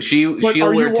 She'll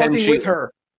wear 10 shoes with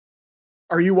her.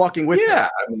 Are you walking with her?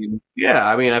 I mean,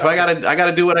 if I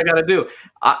gotta do what I gotta do.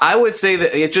 I would say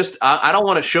that it just, I don't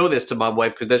want to show this to my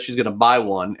wife because then she's going to buy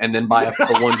one and then buy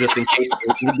a one just in case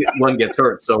one gets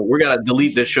hurt. So we're going to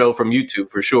delete this show from YouTube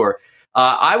for sure.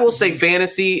 I will say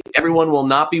fantasy, everyone will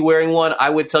not be wearing one. I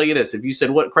would tell you this. If you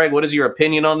said, Craig, what is your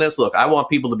opinion on this? Look, I want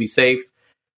people to be safe.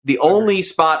 The only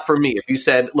spot for me, if you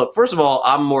said, look, first of all,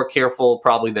 I'm more careful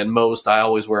probably than most. I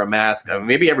always wear a mask. I mean,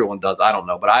 maybe everyone does. I don't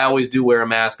know. But I always do wear a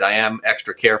mask. I am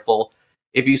extra careful.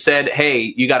 If you said,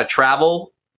 hey, you got to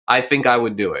travel, I think I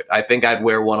would do it. I think I'd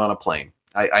wear one on a plane.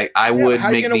 I would how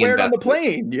make are you going to wear it on the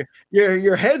plane?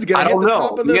 Your head's going to hit the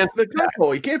top of the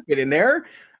console. You can't fit in there.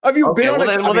 Have you been on a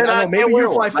plane? Maybe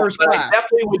you fly first class. I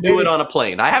definitely would do it on a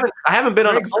plane. I haven't been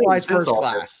on a plane flies first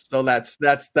class, so that's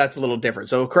a little different.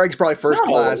 So Craig's probably first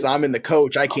class. I'm in the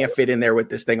coach. I can't fit in there with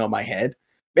this thing on my head.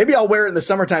 Maybe I'll wear it in the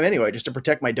summertime anyway, just to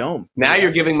protect my dome. Now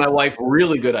you're giving my wife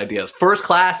really good ideas. First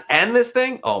class and this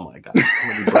thing? Oh my god,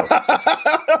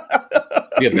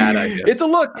 be a bad idea. It's a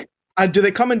look. Do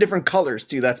they come in different colors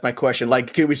too? That's my question.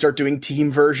 Like, can we start doing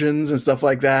team versions and stuff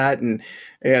like that? And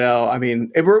I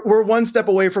mean, we're one step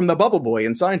away from the Bubble Boy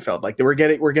in Seinfeld. Like, we're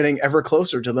getting ever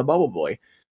closer to the Bubble Boy.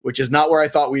 which is not where I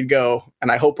thought we'd go.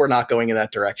 And I hope we're not going in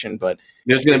that direction. But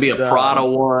there's going to be a Prada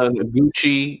one, a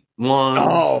Gucci one.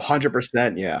 Oh,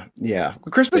 100%. Yeah. Yeah.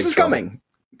 Christmas is coming.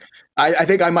 I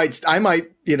think I might,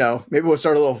 maybe we'll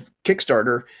start a little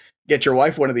Kickstarter, get your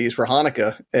wife one of these for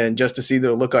Hanukkah, and just to see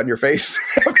the look on your face.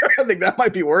 I think that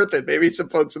might be worth it. Maybe some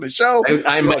folks in the show.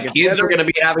 My kids are going to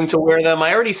be having to wear them.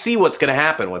 I already see what's going to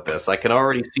happen with this. I can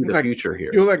already see the future here.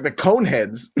 You look like the cone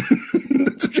heads.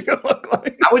 That's what you're going to look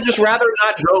like. I would just rather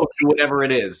not go to whatever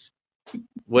it is.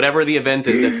 Whatever the event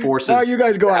is that forces. Oh, you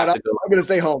guys go out. I'm going to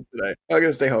stay home today. I'm going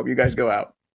to stay home. You guys go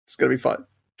out. It's going to be fun.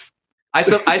 I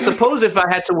suppose if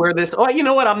I had to wear this, you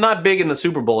know what? I'm not big in the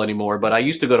Super Bowl anymore, but I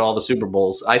used to go to all the Super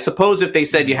Bowls. I suppose if they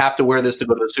said you have to wear this to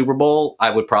go to the Super Bowl, I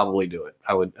would probably do it.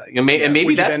 I would, and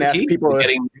maybe that's the key.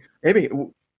 Maybe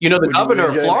the governor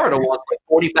of Florida wants like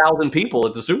 40,000 people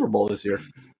at the Super Bowl this year.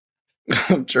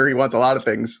 I'm sure he wants a lot of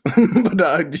things.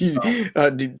 But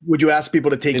would you ask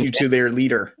people to take you to their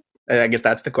leader? I guess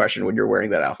that's the question when you're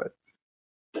wearing that outfit.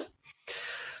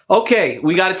 Okay,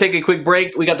 we got to take a quick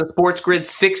break. We got the Sports Grid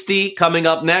 60 coming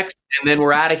up next, and then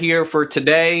we're out of here for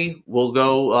today. We'll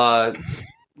go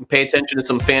pay attention to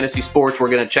some fantasy sports. We're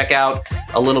going to check out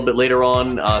a little bit later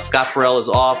on. Scott Farrell is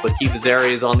off, but Keith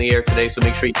Azaria is on the air today, so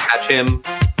make sure you catch him.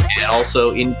 And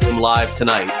also in live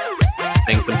tonight,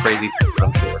 saying some crazy things,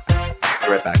 I'm sure.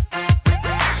 Be right back.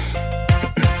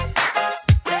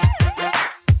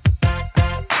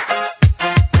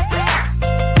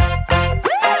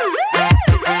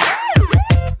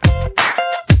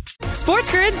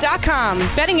 SportsGrid.com.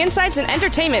 Betting insights and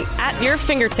entertainment at your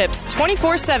fingertips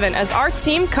 24/7 as our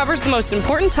team covers the most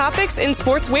important topics in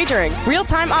sports wagering.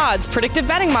 Real-time odds, predictive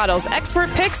betting models, expert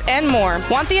picks, and more.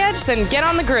 Want the edge? Then get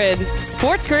on the grid.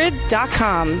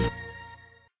 SportsGrid.com.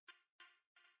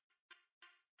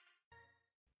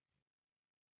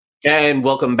 And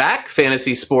welcome back,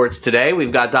 Fantasy Sports Today.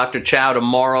 We've got Dr. Chow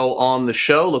tomorrow on the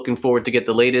show. Looking forward to get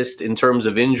the latest in terms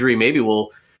of injury. Maybe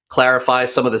we'll clarify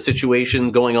some of the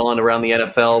situation going on around the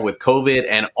NFL with COVID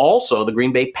and also the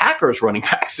Green Bay Packers running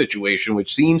back situation,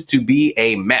 which seems to be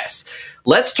a mess.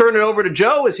 Let's turn it over to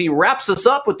Joe as he wraps us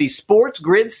up with the Sports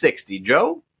Grid 60.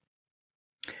 Joe?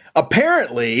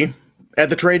 Apparently, at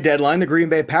the trade deadline, the Green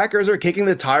Bay Packers are kicking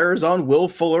the tires on Will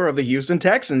Fuller of the Houston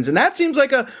Texans, and that seems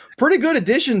like a pretty good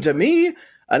addition to me.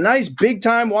 A nice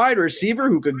big-time wide receiver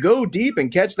who could go deep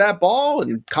and catch that ball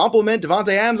and complement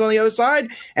Devontae Adams on the other side.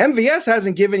 MVS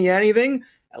hasn't given you anything.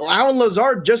 Allen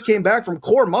Lazard just came back from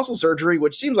core muscle surgery,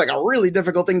 which seems like a really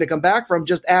difficult thing to come back from.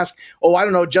 Just ask,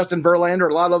 Justin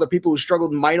Verlander, a lot of other people who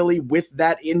struggled mightily with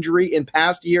that injury in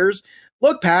past years.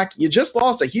 Look, Pack, you just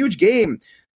lost a huge game.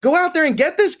 Go out there and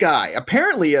get this guy.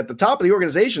 Apparently, at the top of the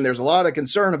organization, there's a lot of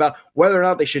concern about whether or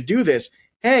not they should do this.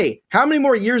 Hey, how many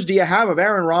more years do you have of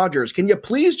Aaron Rodgers? Can you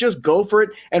please just go for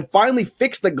it and finally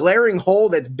fix the glaring hole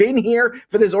that's been here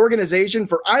for this organization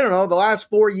for, the last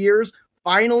 4 years,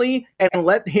 finally, and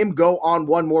let him go on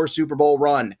one more Super Bowl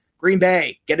run? Green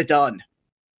Bay, get it done.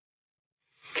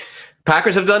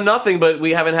 Packers have done nothing, but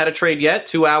we haven't had a trade yet.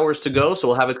 2 hours to go, so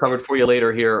we'll have it covered for you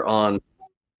later here on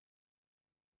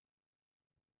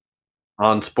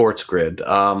Sports Grid.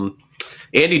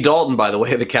 Andy Dalton, by the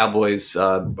way, the Cowboys,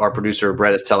 our producer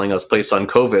Brett is telling us, placed on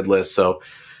COVID list. So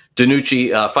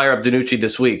DiNucci, fire up DiNucci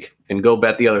this week and go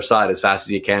bet the other side as fast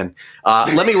as you can.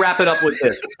 Let me wrap it up with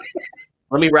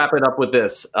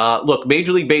this. Look,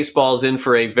 Major League Baseball is in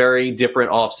for a very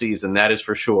different offseason, that is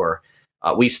for sure.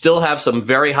 We still have some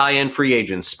very high-end free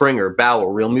agents, Springer,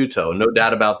 Bauer, Real Muto, no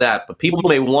doubt about that. But people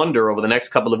may wonder over the next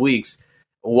couple of weeks,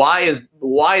 why is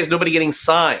nobody getting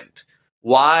signed?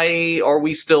 Why are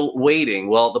we still waiting?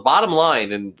 Well, the bottom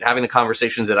line, and having the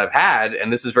conversations that I've had,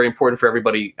 and this is very important for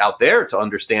everybody out there to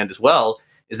understand as well,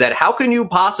 is that how can you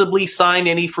possibly sign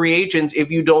any free agents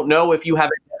if you don't know if you have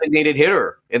a designated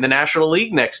hitter in the National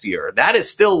League next year? That is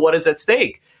still what is at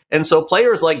stake. And so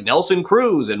players like Nelson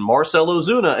Cruz and Marcell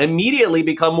Ozuna immediately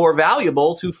become more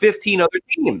valuable to 15 other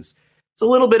teams. It's a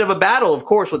little bit of a battle, of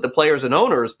course, with the players and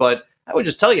owners, but I would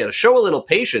just tell you to show a little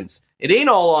patience. It ain't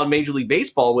all on Major League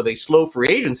Baseball with a slow free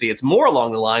agency. It's more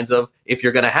along the lines of, if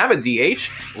you're going to have a DH,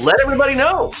 let everybody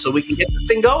know so we can get the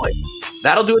thing going.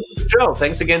 That'll do it for the show.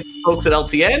 Thanks again to folks at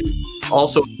LTN.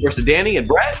 Also, of course, to Danny and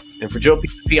Brett. And for Joe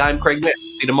P, I'm Craig Mick.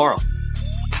 See you tomorrow.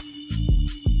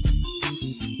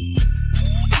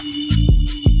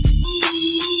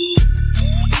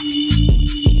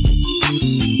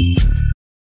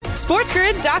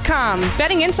 SportsGrid.com.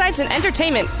 Betting insights and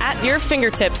entertainment at your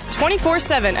fingertips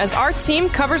 24/7 as our team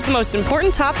covers the most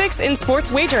important topics in sports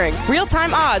wagering.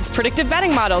 Real-time odds, predictive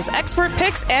betting models, expert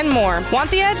picks, and more. Want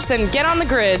the edge? Then get on the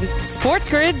grid.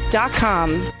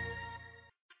 SportsGrid.com.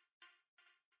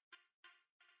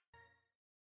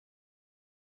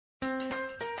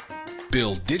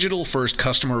 Build digital-first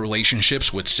customer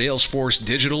relationships with Salesforce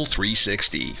Digital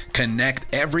 360. Connect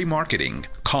every marketing,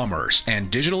 commerce,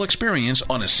 and digital experience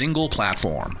on a single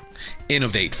platform.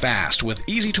 Innovate fast with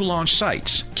easy-to-launch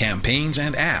sites, campaigns,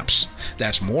 and apps.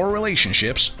 That's more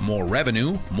relationships, more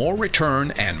revenue, more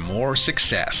return, and more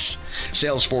success.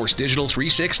 Salesforce Digital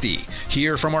 360.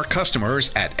 Hear from our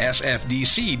customers at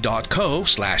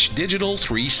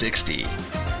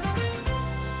sfdc.co/digital360.